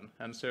your own.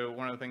 And so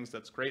one of the things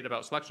that's great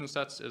about selection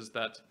sets is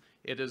that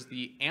it is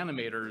the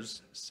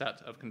animator's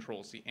set of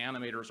controls, the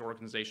animator's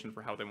organization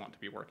for how they want to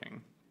be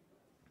working.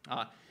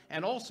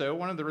 And also,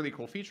 one of the really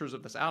cool features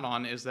of this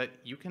add-on is that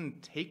you can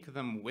take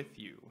them with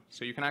you.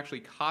 So you can actually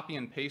copy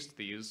and paste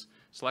these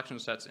selection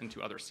sets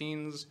into other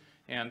scenes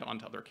and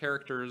onto other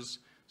characters.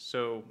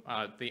 So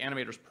the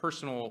animator's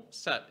personal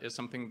set is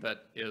something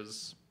that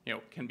is,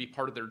 can be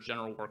part of their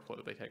general workflow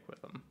that they take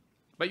with them.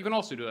 But you can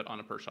also do it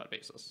on a per-shot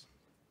basis.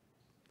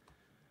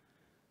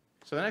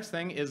 So the next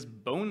thing is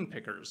bone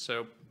pickers.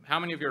 So how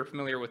many of you are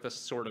familiar with this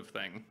sort of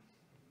thing?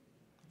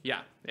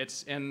 Yeah,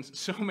 it's in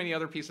so many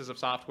other pieces of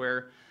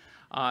software,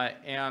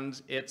 and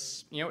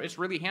it's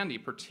really handy,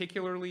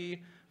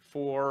 particularly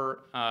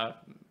for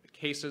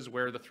cases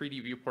where the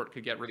 3D viewport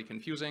could get really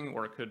confusing,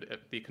 or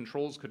the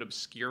controls could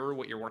obscure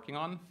what you're working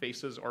on.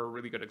 Faces are a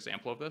really good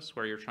example of this,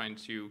 where you're trying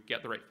to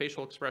get the right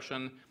facial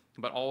expression,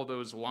 but all of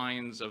those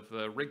lines of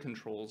the rig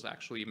controls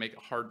actually make it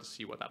hard to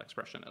see what that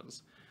expression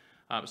is.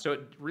 So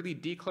it really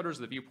declutters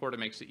the viewport. It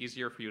makes it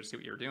easier for you to see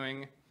what you're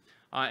doing.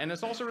 And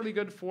it's also really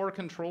good for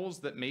controls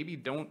that maybe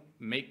don't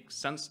make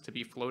sense to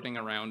be floating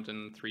around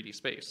in 3D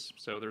space.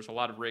 So there's a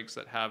lot of rigs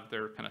that have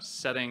their kind of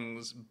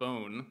settings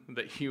bone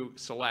that you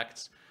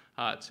select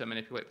to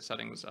manipulate the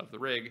settings of the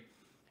rig.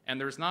 And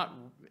there's not,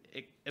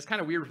 it's kind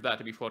of weird for that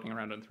to be floating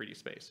around in 3D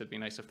space. It'd be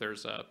nice if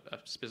there's a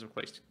specific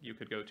place you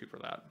could go to for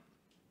that.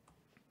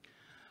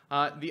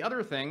 The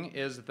other thing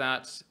is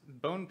that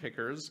bone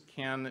pickers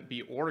can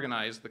be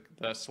organized,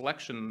 the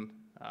selection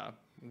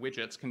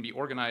widgets can be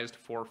organized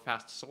for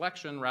fast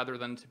selection rather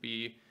than to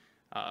be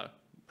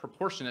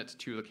proportionate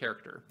to the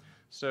character.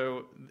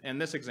 So in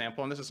this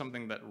example, and this is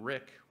something that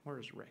Rick,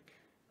 where's Rick?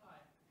 Hi.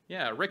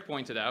 Yeah, Rick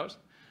pointed out,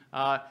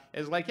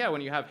 is like, yeah,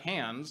 when you have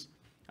hands,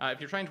 if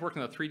you're trying to work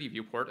in the 3D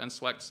viewport and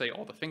select, say,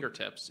 all the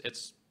fingertips,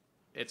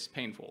 it's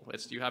painful.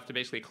 You have to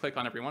basically click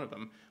on every one of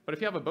them. But if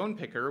you have a bone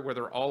picker where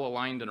they're all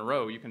aligned in a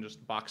row, you can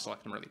just box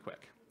select them really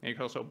quick. And you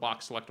can also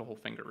box select a whole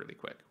finger really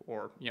quick,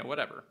 or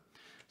whatever.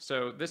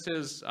 So this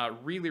is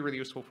really, really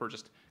useful for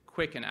just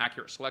quick and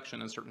accurate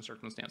selection in certain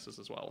circumstances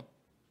as well.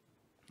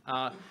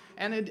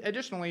 And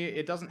additionally,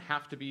 it doesn't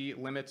have to be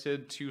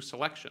limited to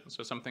selection.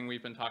 So something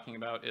we've been talking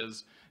about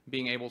is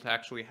being able to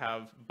actually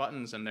have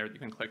buttons in there that you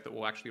can click that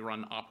will actually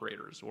run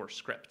operators or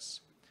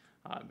scripts.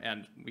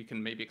 And we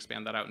can maybe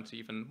expand that out into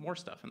even more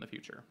stuff in the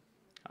future.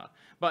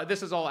 But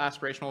this is all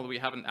aspirational. We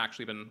haven't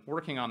actually been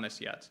working on this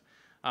yet.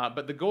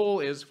 But the goal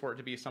is for it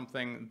to be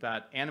something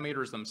that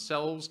animators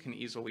themselves can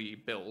easily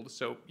build.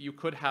 So you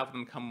could have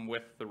them come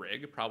with the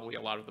rig, probably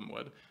a lot of them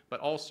would,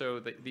 but also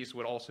these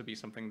would also be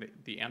something that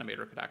the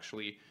animator could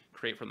actually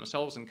create for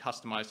themselves and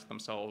customize to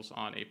themselves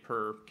on a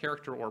per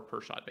character or per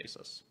shot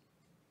basis.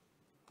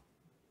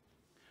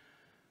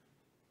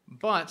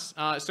 But,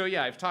 so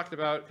yeah, I've talked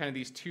about kind of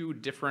these two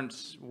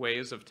different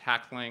ways of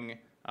tackling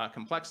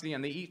complexity,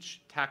 and they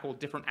each tackle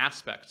different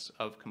aspects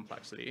of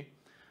complexity.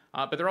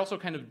 But they're also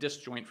kind of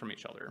disjoint from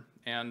each other.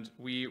 And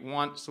we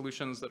want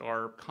solutions that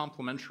are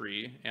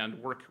complementary and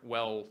work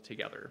well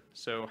together.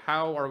 So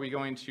how are we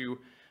going to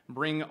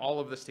bring all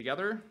of this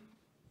together?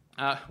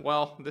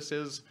 Well, this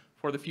is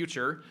for the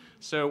future,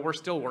 so we're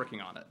still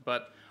working on it.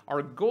 But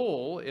our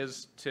goal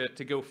is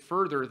to go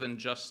further than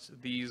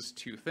just these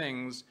two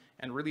things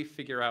and really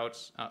figure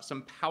out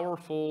some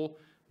powerful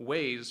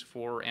ways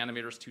for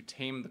animators to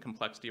tame the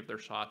complexity of their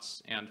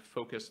shots and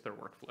focus their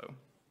workflow.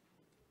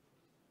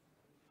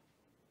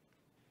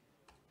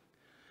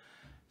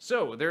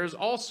 So there's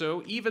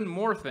also even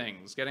more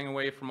things, getting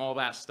away from all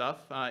that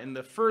stuff, in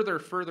the further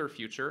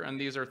future, and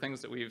these are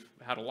things that we've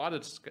had a lot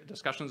of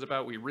discussions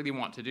about, we really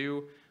want to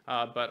do,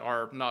 but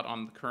are not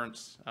on the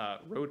current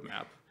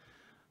roadmap.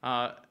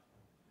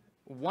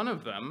 One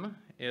of them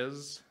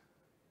is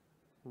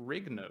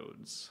rig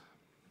nodes.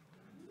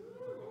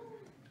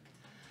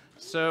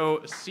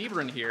 So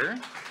Sybren here.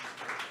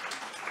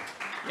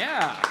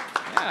 Yeah.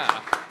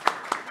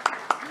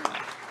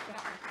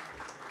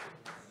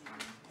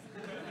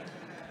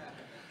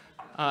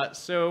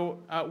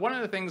 One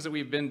of the things that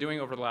we've been doing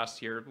over the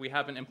last year, we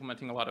have been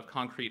implementing a lot of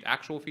concrete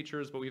actual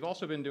features, but we've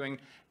also been doing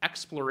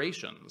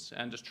explorations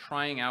and just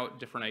trying out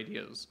different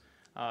ideas.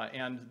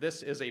 And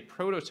this is a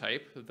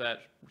prototype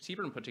that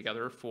Sybren put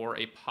together for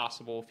a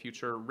possible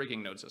future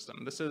rigging node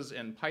system. This is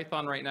in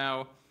Python right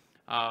now.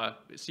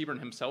 Sybren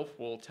himself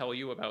will tell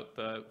you about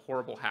the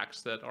horrible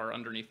hacks that are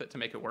underneath it to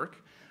make it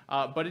work.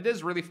 But it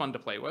is really fun to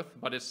play with,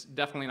 but it's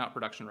definitely not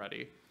production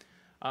ready.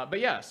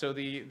 But yeah, so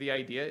the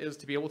idea is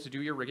to be able to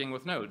do your rigging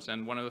with nodes,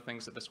 and one of the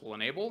things that this will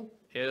enable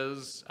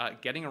is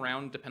getting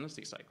around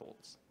dependency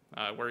cycles,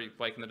 where you,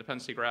 like in the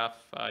dependency graph,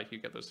 you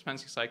get those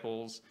dependency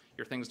cycles,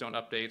 your things don't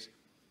update.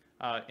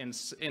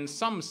 In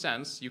some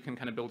sense, you can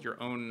kind of build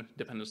your own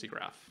dependency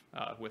graph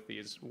with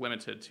these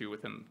limited to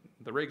within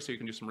the rig, so you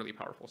can do some really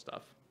powerful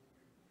stuff.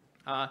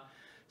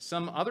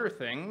 Some other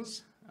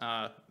things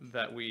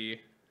that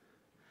we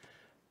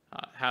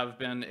have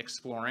been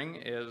exploring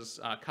is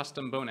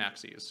custom bone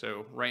axes.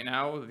 So right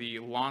now, the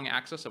long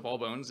axis of all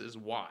bones is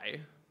Y,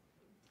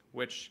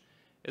 which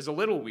is a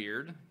little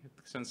weird,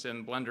 since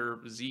in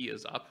Blender, Z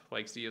is up,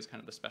 like Z is kind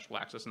of the special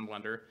axis in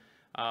Blender.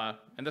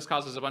 And this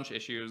causes a bunch of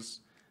issues.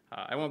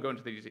 I won't go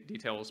into the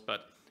details,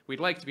 but we'd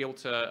like to be able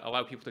to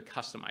allow people to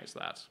customize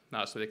that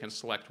so they can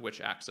select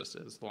which axis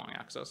is the long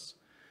axis.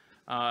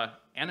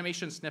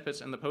 Animation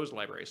snippets in the pose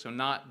library, so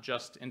not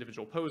just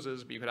individual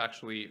poses, but you could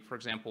actually, for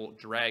example,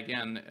 drag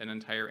in an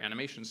entire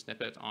animation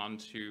snippet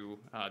onto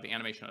the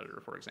animation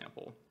editor, for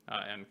example,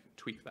 and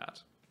tweak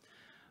that.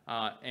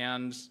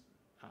 And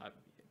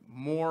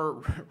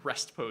more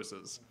rest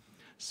poses.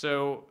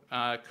 So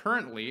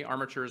currently,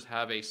 armatures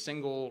have a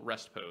single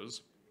rest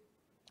pose,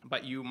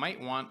 but you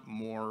might want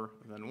more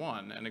than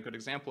one. And a good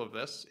example of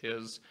this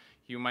is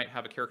you might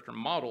have a character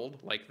modeled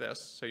like this,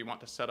 so you want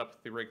to set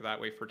up the rig that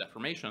way for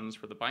deformations,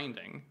 for the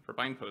binding, for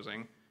bind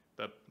posing,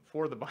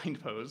 for the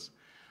bind pose.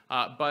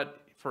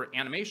 But for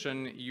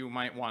animation, you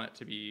might want it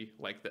to be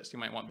like this. You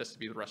might want this to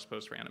be the rest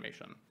pose for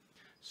animation.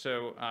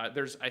 So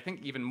there's, I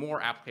think, even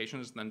more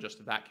applications than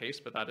just that case,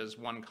 but that is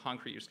one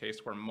concrete use case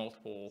where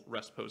multiple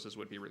rest poses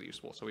would be really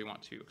useful, so we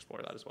want to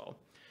explore that as well.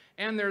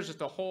 And there's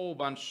just a whole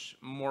bunch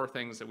more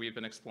things that we've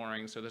been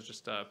exploring, so there's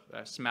just a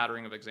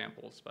smattering of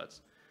examples, but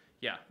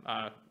yeah,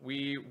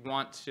 we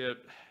want to,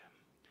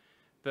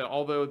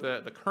 although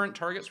the current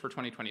targets for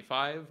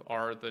 2025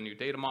 are the new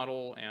data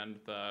model and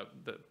the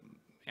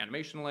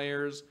animation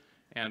layers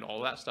and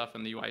all that stuff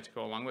and the UI to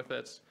go along with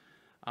it,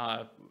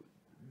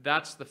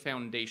 that's the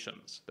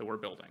foundations that we're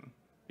building.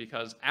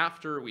 Because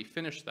after we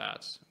finish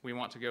that, we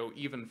want to go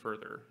even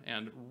further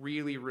and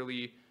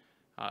really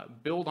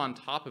build on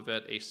top of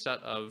it a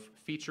set of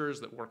features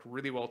that work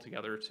really well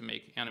together to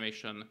make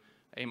animation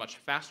a much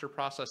faster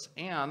process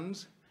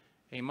and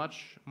a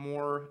much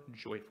more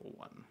joyful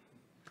one.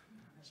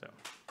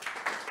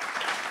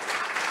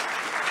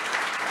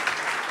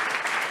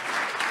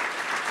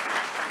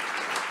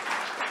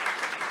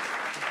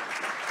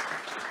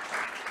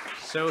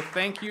 So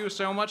thank you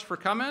so much for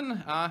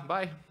coming.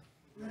 Bye.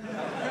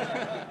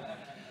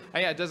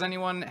 Yeah, does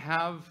anyone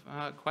have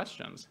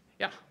questions?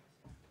 Yeah.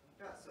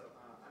 Yeah, so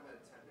I'm a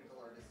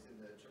technical artist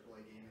in the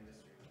AAA game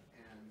industry,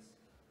 and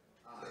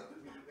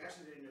we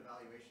actually did an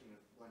evaluation with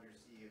Blender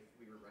to see if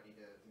we were ready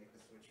to make the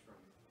switch from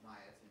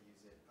Maya to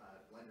use it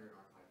Blender in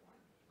our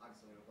pipeline.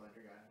 Obviously, I'm a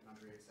Blender guy, and I'm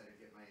very excited to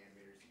get my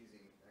animators using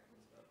that kind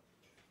of stuff.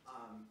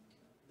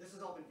 This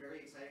has all been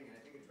very exciting, and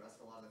I think addressed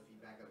a lot of the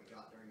feedback that we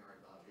got during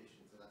our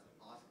evaluation, so that's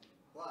awesome.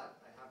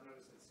 But I have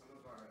noticed that some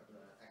of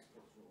the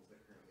export tools that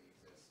currently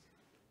exist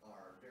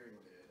are very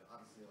limited.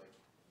 Obviously, like,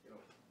 you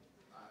know,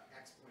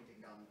 X pointing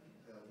down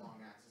the long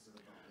axis of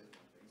the bone is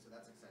one thing, so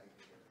that's exciting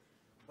to hear.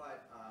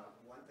 But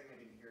one thing I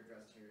didn't hear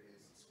addressed here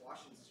is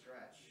squash and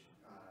stretch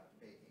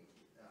baking.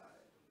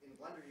 In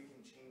Blender, you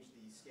can change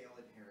the scale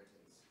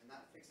inheritance, and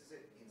that fixes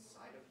it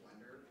inside of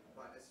Blender.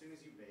 But as soon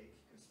as you bake,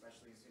 and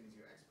especially as soon as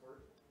you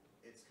export,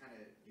 it's kind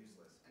of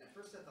useless. And at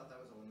first, I thought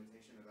that was a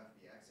limitation of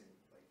FBX, and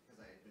like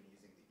because I had been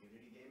using the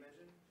Unity game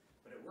engine.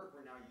 But at work,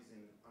 we're now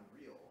using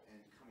Unreal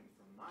and coming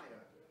from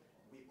Maya,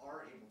 we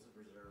are able to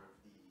preserve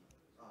the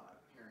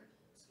parent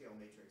scale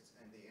matrix,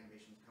 and the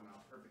animations come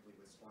out perfectly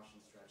with squash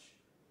and stretch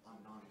on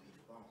non-leaf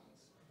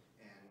bones.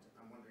 And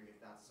I'm wondering if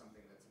that's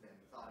something that's been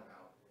thought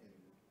about in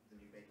the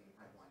new baking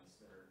pipelines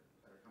that are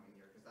coming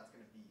here, because that's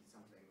going to be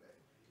something that,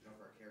 you know,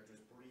 for our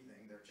characters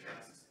breathing, their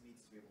chest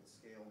needs to be able to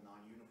scale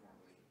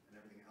non-uniformly, and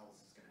everything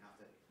else is going to have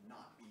to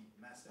not be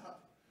messed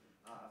up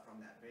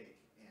from that bake.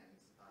 And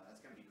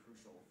that's going to be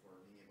crucial for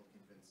being able to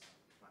convince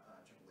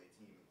AAA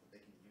team that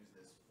they can use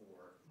this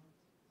for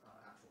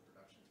actual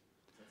production.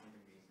 Is that something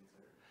being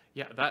considered?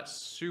 Yeah, that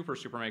super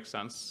makes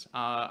sense.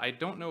 I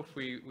don't know if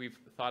we've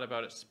thought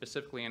about it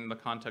specifically in the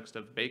context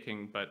of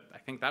baking, but I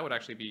think that would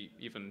actually be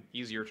even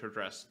easier to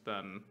address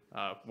than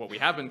what we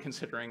have been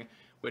considering,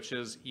 which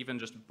is even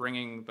just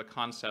bringing the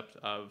concept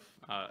of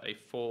a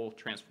full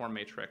transform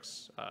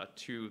matrix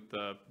to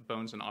the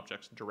bones and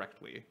objects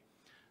directly.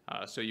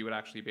 So you would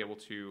actually be able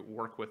to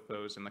work with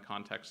those in the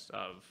context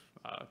of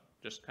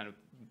just kind of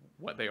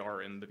what they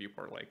are in the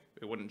viewport. Like,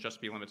 it wouldn't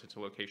just be limited to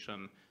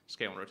location,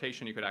 scale, and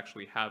rotation. You could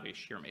actually have a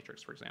shear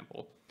matrix, for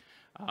example.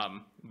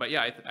 But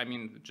yeah, I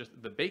mean, just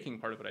the baking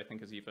part of it, I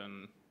think, is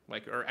even,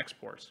 like, or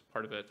export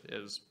part of it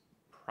is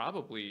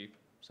probably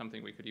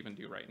something we could even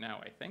do right now,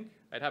 I think.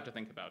 I'd have to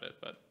think about it,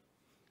 but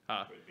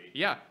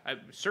yeah,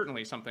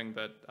 certainly something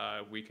that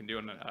we can do,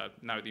 and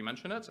now that you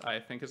mention it, I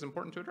think is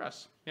important to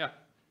address. Yeah.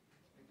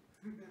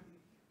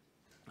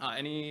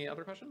 Any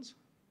other questions?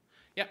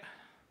 Yeah.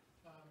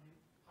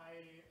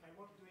 I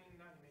work doing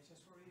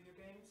animations for video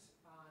games,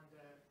 and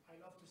I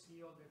love to see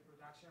all the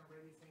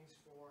production-ready things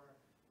for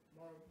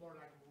more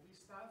like movie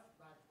stuff.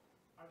 But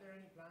are there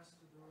any plans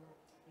to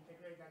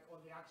integrate like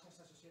all the actions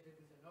associated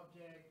with an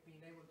object,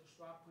 being able to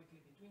swap quickly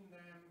between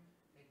them,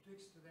 make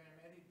tweaks to them,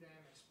 edit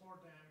them,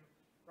 export them?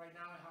 Right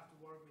now, I have to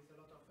work with a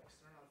lot of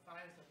external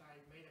files that I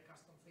made a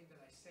custom thing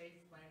that I save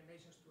my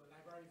animations to a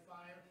library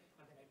file,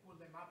 and then I pull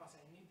them up as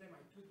I need them,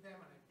 I tweak them,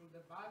 and I pull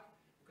them back,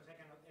 because I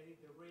cannot edit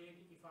the rig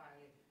if I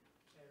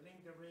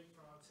link the rig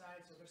from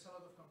outside. So there's a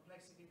lot of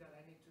complexity that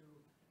I need to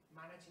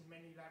manage in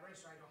many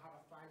libraries, so I don't have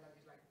a file that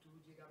is like 2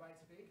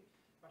 gigabytes big.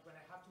 But when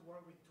I have to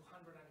work with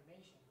 200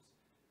 animations,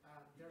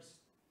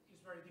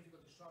 it's very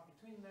difficult to swap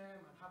between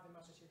them and have them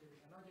associated with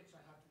an object, so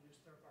I have to use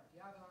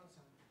third-party add-ons.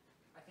 And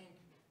I think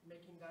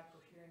making that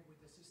coherent with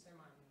the system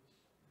and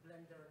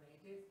Blender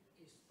native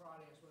is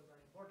probably as well very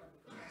important,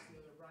 because that's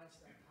the other branch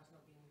that has not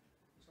been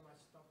so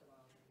much talked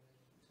about in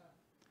the chat.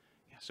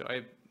 Yeah, so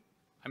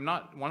I'm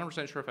not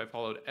 100% sure if I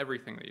followed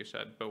everything that you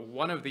said, but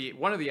one of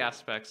the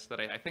aspects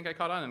that I think I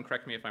caught on, and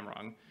correct me if I'm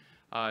wrong,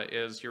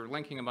 is you're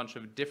linking a bunch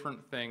of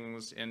different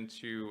things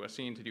into a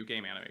scene to do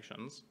game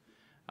animations.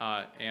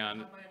 I have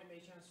my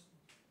animations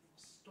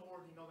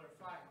stored in other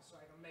files, so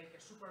I can make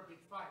a super big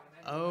file,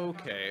 and I Okay.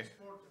 have an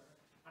exporter,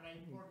 and I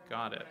import them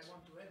Got when it. I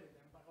want to edit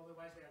them, but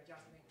otherwise they are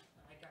just linked,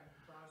 and I can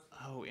browse them.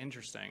 Oh,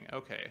 interesting.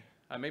 Okay.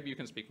 Maybe you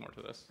can speak more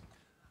to this.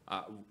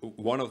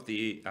 One of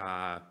the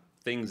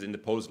things in the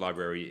pose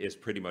library is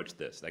pretty much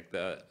this. Like,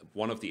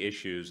 one of the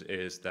issues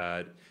is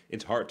that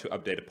it's hard to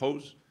update a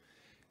pose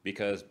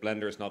because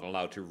Blender is not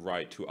allowed to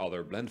write to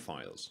other blend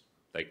files.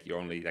 Like,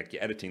 you're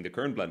editing the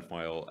current blend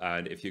file,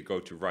 and if you go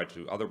to write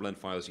to other blend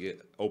files, you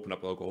open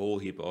up like a whole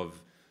heap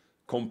of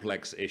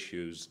complex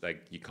issues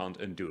like you can't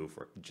undo,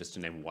 for just to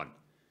name one.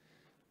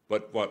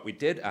 But what we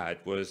did add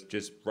was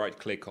just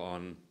right-click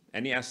on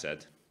any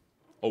asset,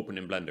 open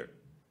in Blender,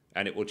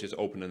 and it will just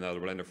open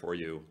another Blender for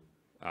you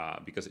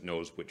because it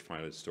knows which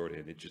file it's stored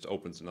in. It just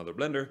opens another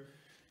Blender.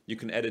 You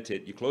can edit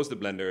it. You close the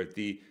Blender.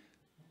 The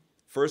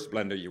first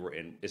Blender you were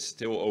in is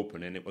still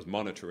open, and it was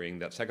monitoring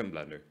that second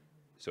Blender.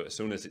 So as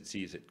soon as it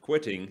sees it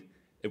quitting,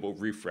 it will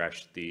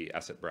refresh the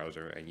asset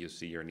browser, and you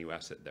see your new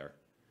asset there.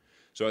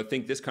 So I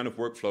think this kind of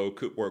workflow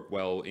could work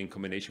well in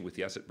combination with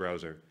the asset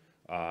browser,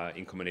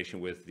 in combination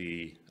with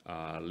the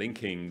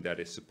linking that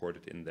is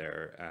supported in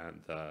there.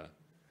 And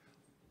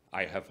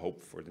I have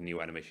hope for the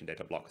new animation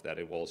data block that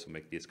it will also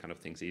make these kind of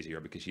things easier,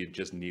 because you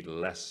just need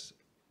less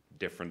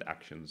different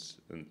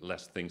actions and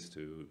less things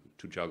to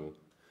juggle.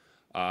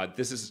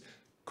 This is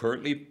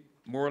currently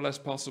more or less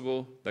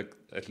possible, like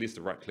at least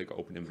the right-click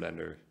open in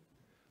Blender.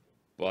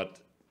 But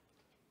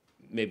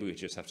maybe we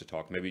just have to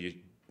talk. Maybe you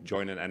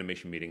join an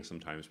animation meeting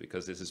sometimes,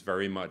 because this is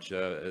very much,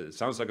 it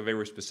sounds like a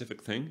very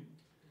specific thing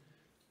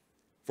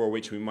for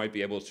which we might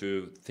be able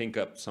to think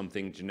up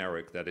something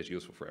generic that is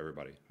useful for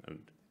everybody. And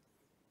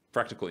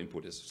practical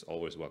input is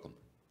always welcome.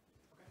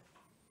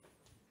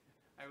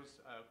 I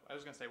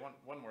was going to say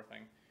one more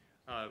thing.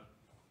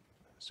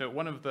 So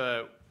one of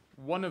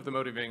the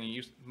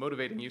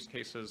motivating use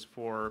cases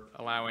for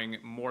allowing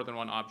more than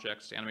one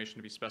object's animation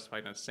to be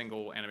specified in a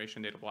single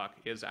animation data block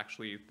is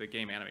actually the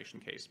game animation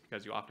case,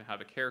 because you often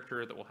have a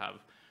character that will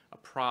have a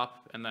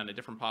prop and then a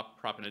different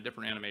prop in a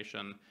different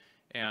animation,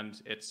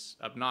 and it's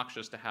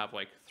obnoxious to have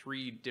like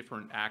 3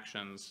 different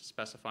actions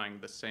specifying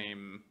the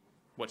same,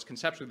 what's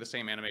conceptually the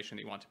same animation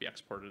that you want to be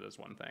exported as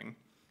one thing.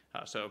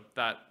 So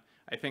that,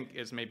 I think,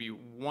 is maybe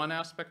one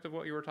aspect of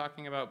what you were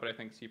talking about, but I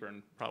think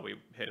Sybren probably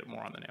hit it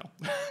more on the nail.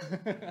 And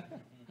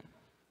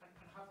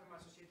have them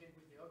associated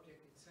with the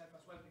object itself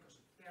as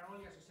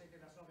only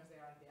associated as long as they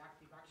are the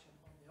active action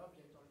on the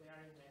object or they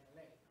are in the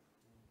MLA.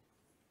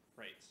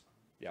 Right.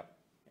 Yeah.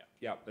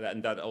 Yeah. Yeah,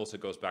 and that also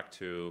goes back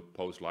to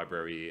pose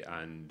library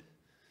and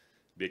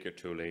bigger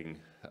tooling,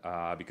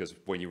 because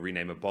when you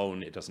rename a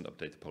bone, it doesn't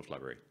update the pose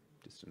library.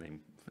 Just to name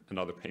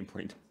another pain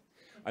point.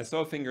 I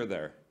saw a finger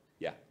there.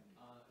 Yeah. Is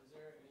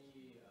there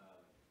any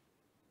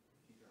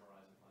future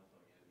horizon plans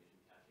on animation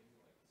caching,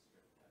 like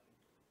script caching?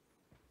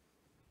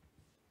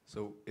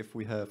 So if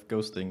we have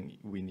ghosting,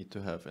 we need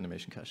to have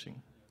animation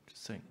caching.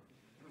 Just saying.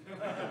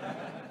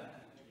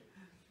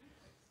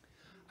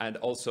 And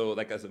also,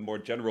 like as a more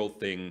general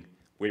thing,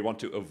 we want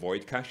to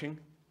avoid caching,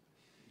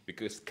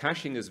 because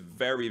caching is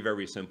very,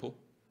 very simple.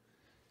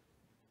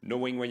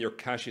 Knowing when your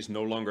cache is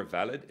no longer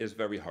valid is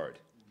very hard.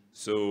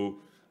 So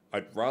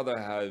I'd rather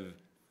have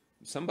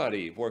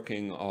somebody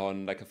working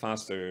on like a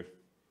faster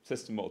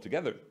system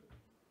altogether,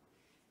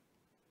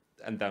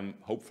 and then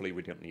hopefully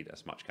we don't need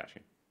as much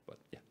caching. But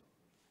yeah.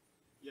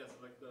 Yes,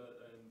 like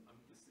I'm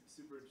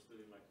super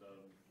interested in like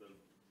the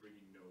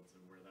rigging nodes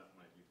and where that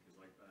might be, because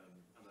like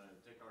I'm a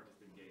tech artist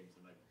in games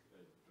and like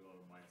do a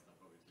lot of Maya stuff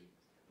obviously,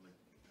 and like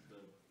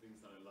the things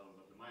that I love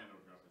about the Maya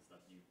node graph is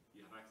that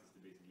you have access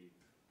to basically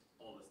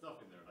all the stuff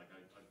in there. Like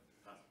I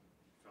pass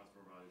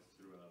transform values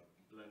through a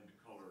blend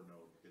color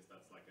node because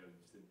that's like a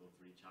simple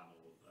 3-channel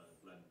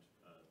blend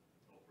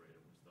operator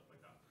and stuff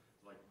like that.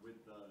 So like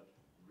with the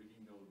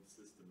rigging node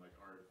system, like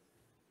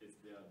is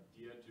the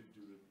idea to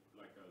do it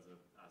like as a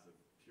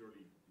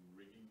purely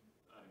rigging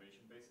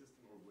animation-based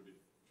system, or would it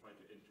try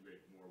to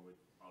integrate more with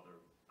other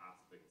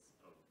aspects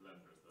of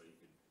Blender so you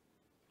could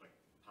like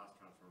pass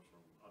transforms from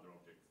other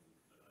objects and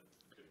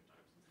different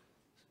types and stuff?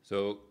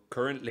 So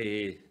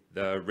currently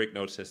the rig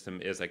node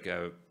system is like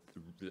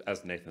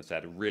as Nathan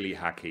said, really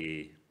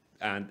hacky,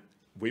 and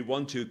we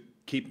want to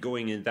keep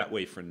going in that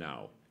way for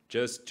now,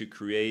 just to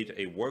create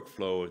a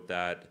workflow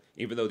that,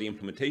 even though the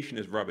implementation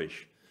is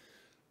rubbish,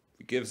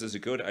 it gives us a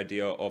good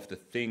idea of the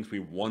things we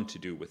want to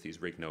do with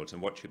these rig nodes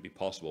and what should be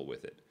possible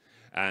with it.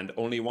 And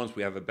only once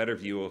we have a better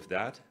view of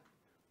that,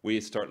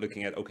 we start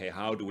looking at, okay,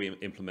 how do we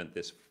implement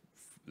this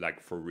like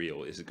for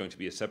real? Is it going to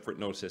be a separate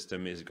node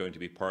system? Is it going to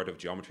be part of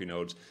geometry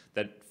nodes?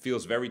 That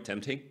feels very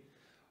tempting,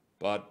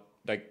 but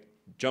like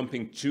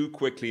jumping too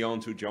quickly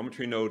onto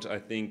geometry nodes, I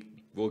think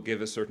will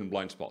give us certain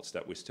blind spots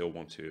that we still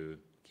want to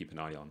keep an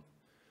eye on.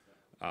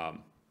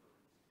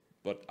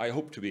 But I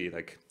hope to be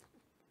like,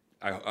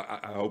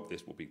 I hope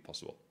this will be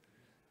possible.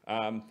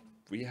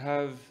 We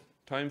have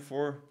time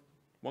for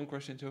one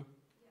question too.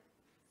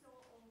 So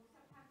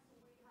sometimes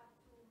we have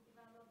to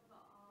develop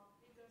a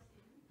bigger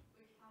scene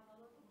which have a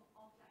lot of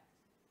objects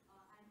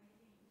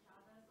animating each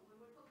other. So we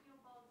were talking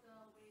about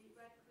we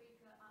right-click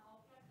an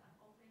object and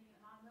opening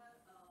another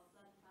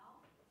blend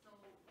file. So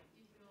it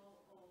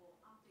will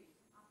update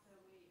after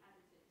we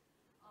edit it.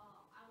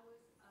 I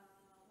was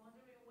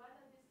wondering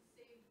whether this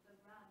saves the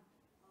RAM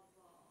of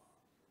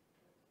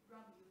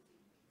RAM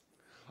using.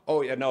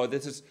 Oh yeah, no,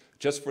 this is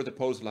just for the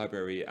pose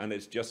library, and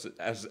it's just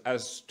as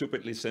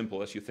stupidly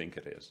simple as you think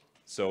it is.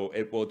 So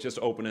it will just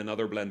open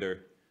another Blender,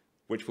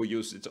 which will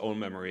use its own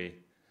memory.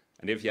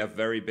 And if you have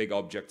very big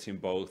objects in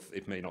both,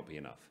 it may not be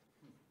enough.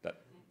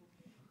 That.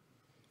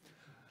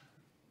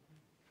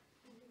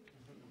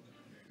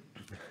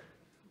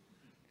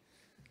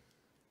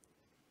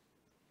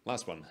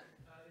 Last one. Is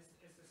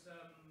this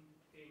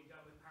being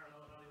done with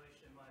parallel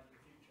evaluation in mind in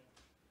the future?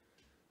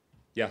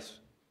 Yes.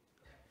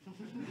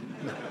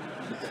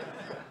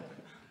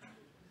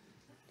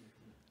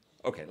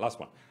 Okay, last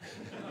one.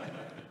 For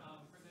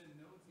the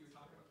nodes you were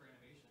talking about for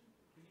animation,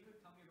 can you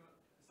tell me about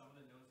some of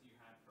the nodes you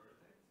had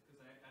prototyped?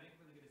 Because I didn't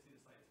really get to see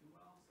the site too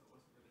well, so I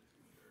wasn't really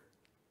too sure.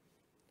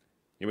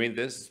 You mean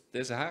this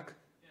hack?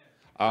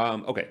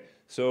 Yeah. Okay,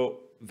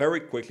 so very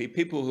quickly,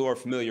 people who are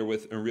familiar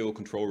with Unreal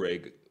Control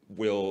Rig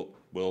will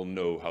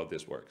know how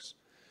this works.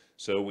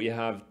 So we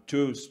have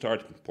two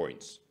starting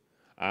points.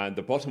 And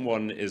the bottom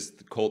one is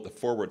called the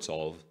forward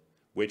solve,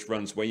 which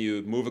runs when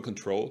you move a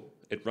control,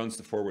 it runs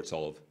the forward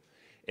solve.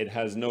 It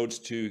has nodes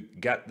to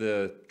get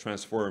the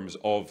transforms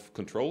of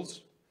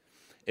controls.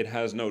 It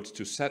has nodes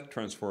to set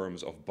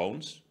transforms of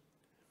bones.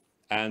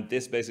 And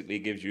this basically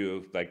gives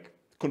you like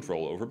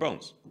control over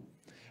bones.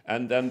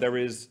 And then there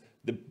is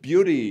the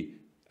beauty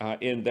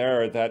in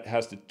there that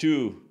has the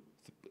two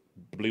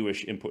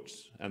bluish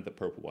inputs and the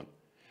purple one.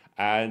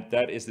 And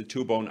that is the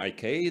two-bone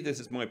IK. This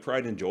is my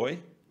pride and joy.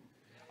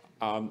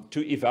 To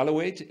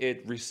evaluate,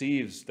 it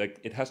receives, like,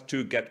 it has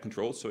two get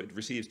controls, so it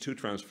receives two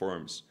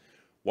transforms,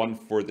 one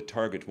for the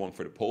target, one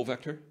for the pole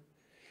vector.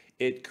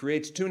 It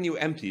creates two new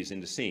empties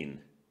in the scene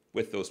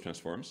with those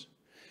transforms.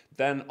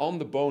 Then on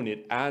the bone,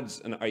 it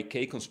adds an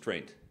IK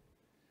constraint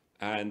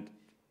and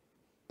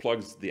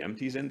plugs the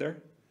empties in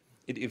there.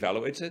 It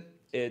evaluates it.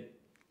 It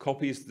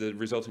copies the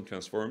resulting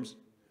transforms.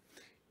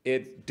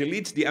 It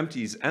deletes the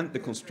empties and the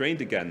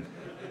constraint again,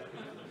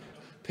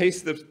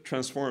 pastes the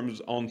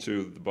transforms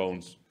onto the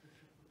bones,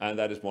 and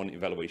that is one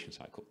evaluation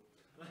cycle.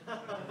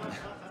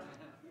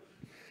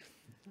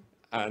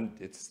 And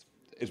it's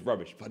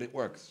rubbish, but it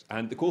works.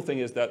 And the cool thing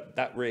is that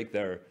that rig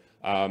there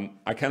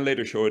I can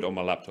later show it on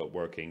my laptop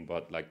working,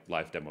 but like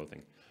live demo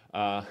thing.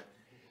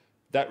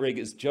 That rig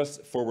is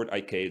just forward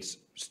IK. It's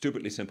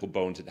stupidly simple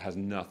bones. It has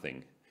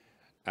nothing.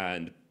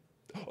 And,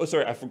 oh,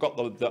 sorry, I forgot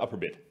the upper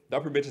bit. The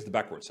upper bit is the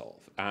backward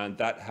solve. And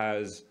that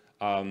has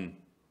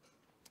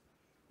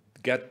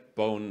get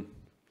bone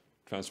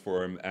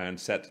transform and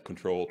set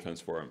control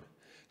transform.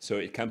 So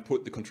it can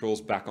put the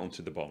controls back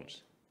onto the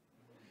bones.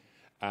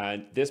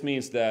 And this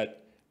means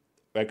that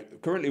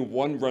like currently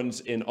one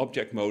runs in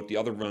object mode, the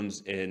other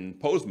runs in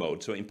pose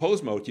mode. So in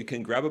pose mode, you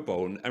can grab a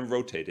bone and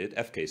rotate it,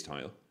 FK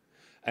style,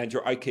 and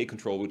your IK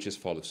control will just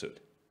follow suit.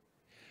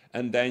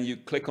 And then you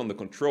click on the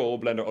control,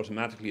 Blender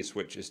automatically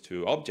switches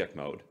to object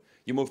mode.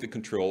 You move the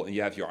control and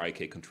you have your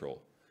IK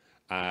control.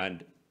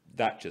 And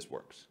that just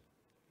works.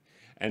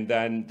 And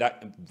then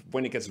that,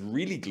 when it gets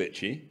really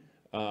glitchy,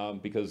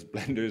 because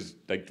Blender's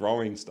like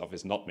drawing stuff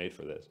is not made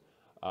for this,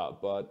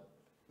 but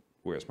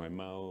where's my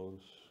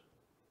mouse?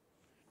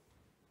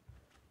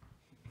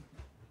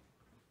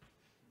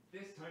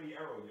 This tiny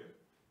arrow here.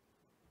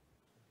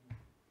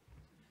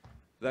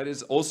 That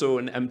is also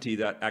an empty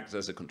that acts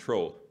as a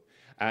control.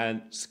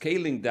 And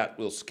scaling that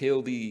will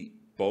scale the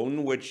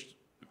bone, which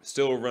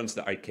still runs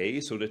the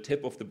IK, so the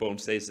tip of the bone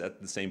stays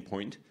at the same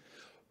point.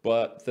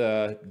 But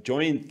the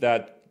joint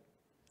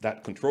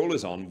that control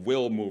is on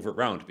will move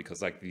around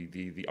because like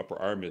the upper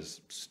arm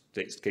is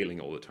scaling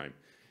all the time.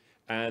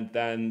 And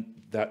then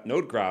that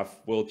node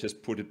graph will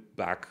just put it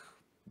back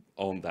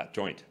on that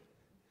joint.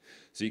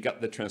 So you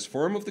got the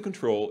transform of the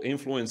control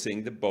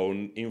influencing the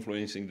bone,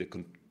 influencing the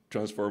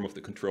transform of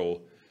the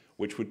control,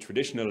 which would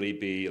traditionally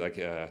be like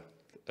a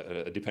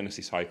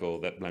dependency cycle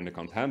that Blender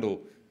can't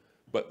handle.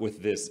 But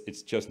with this,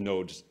 it's just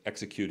nodes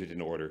executed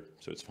in order,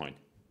 so it's fine.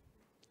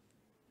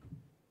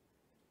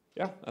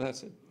 Yeah, and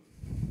that's it.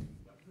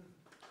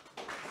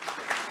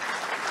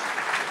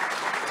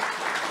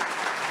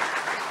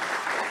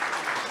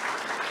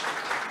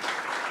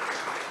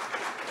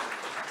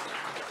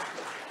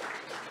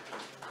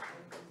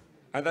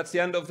 And that's the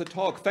end of the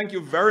talk. Thank you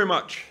very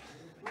much.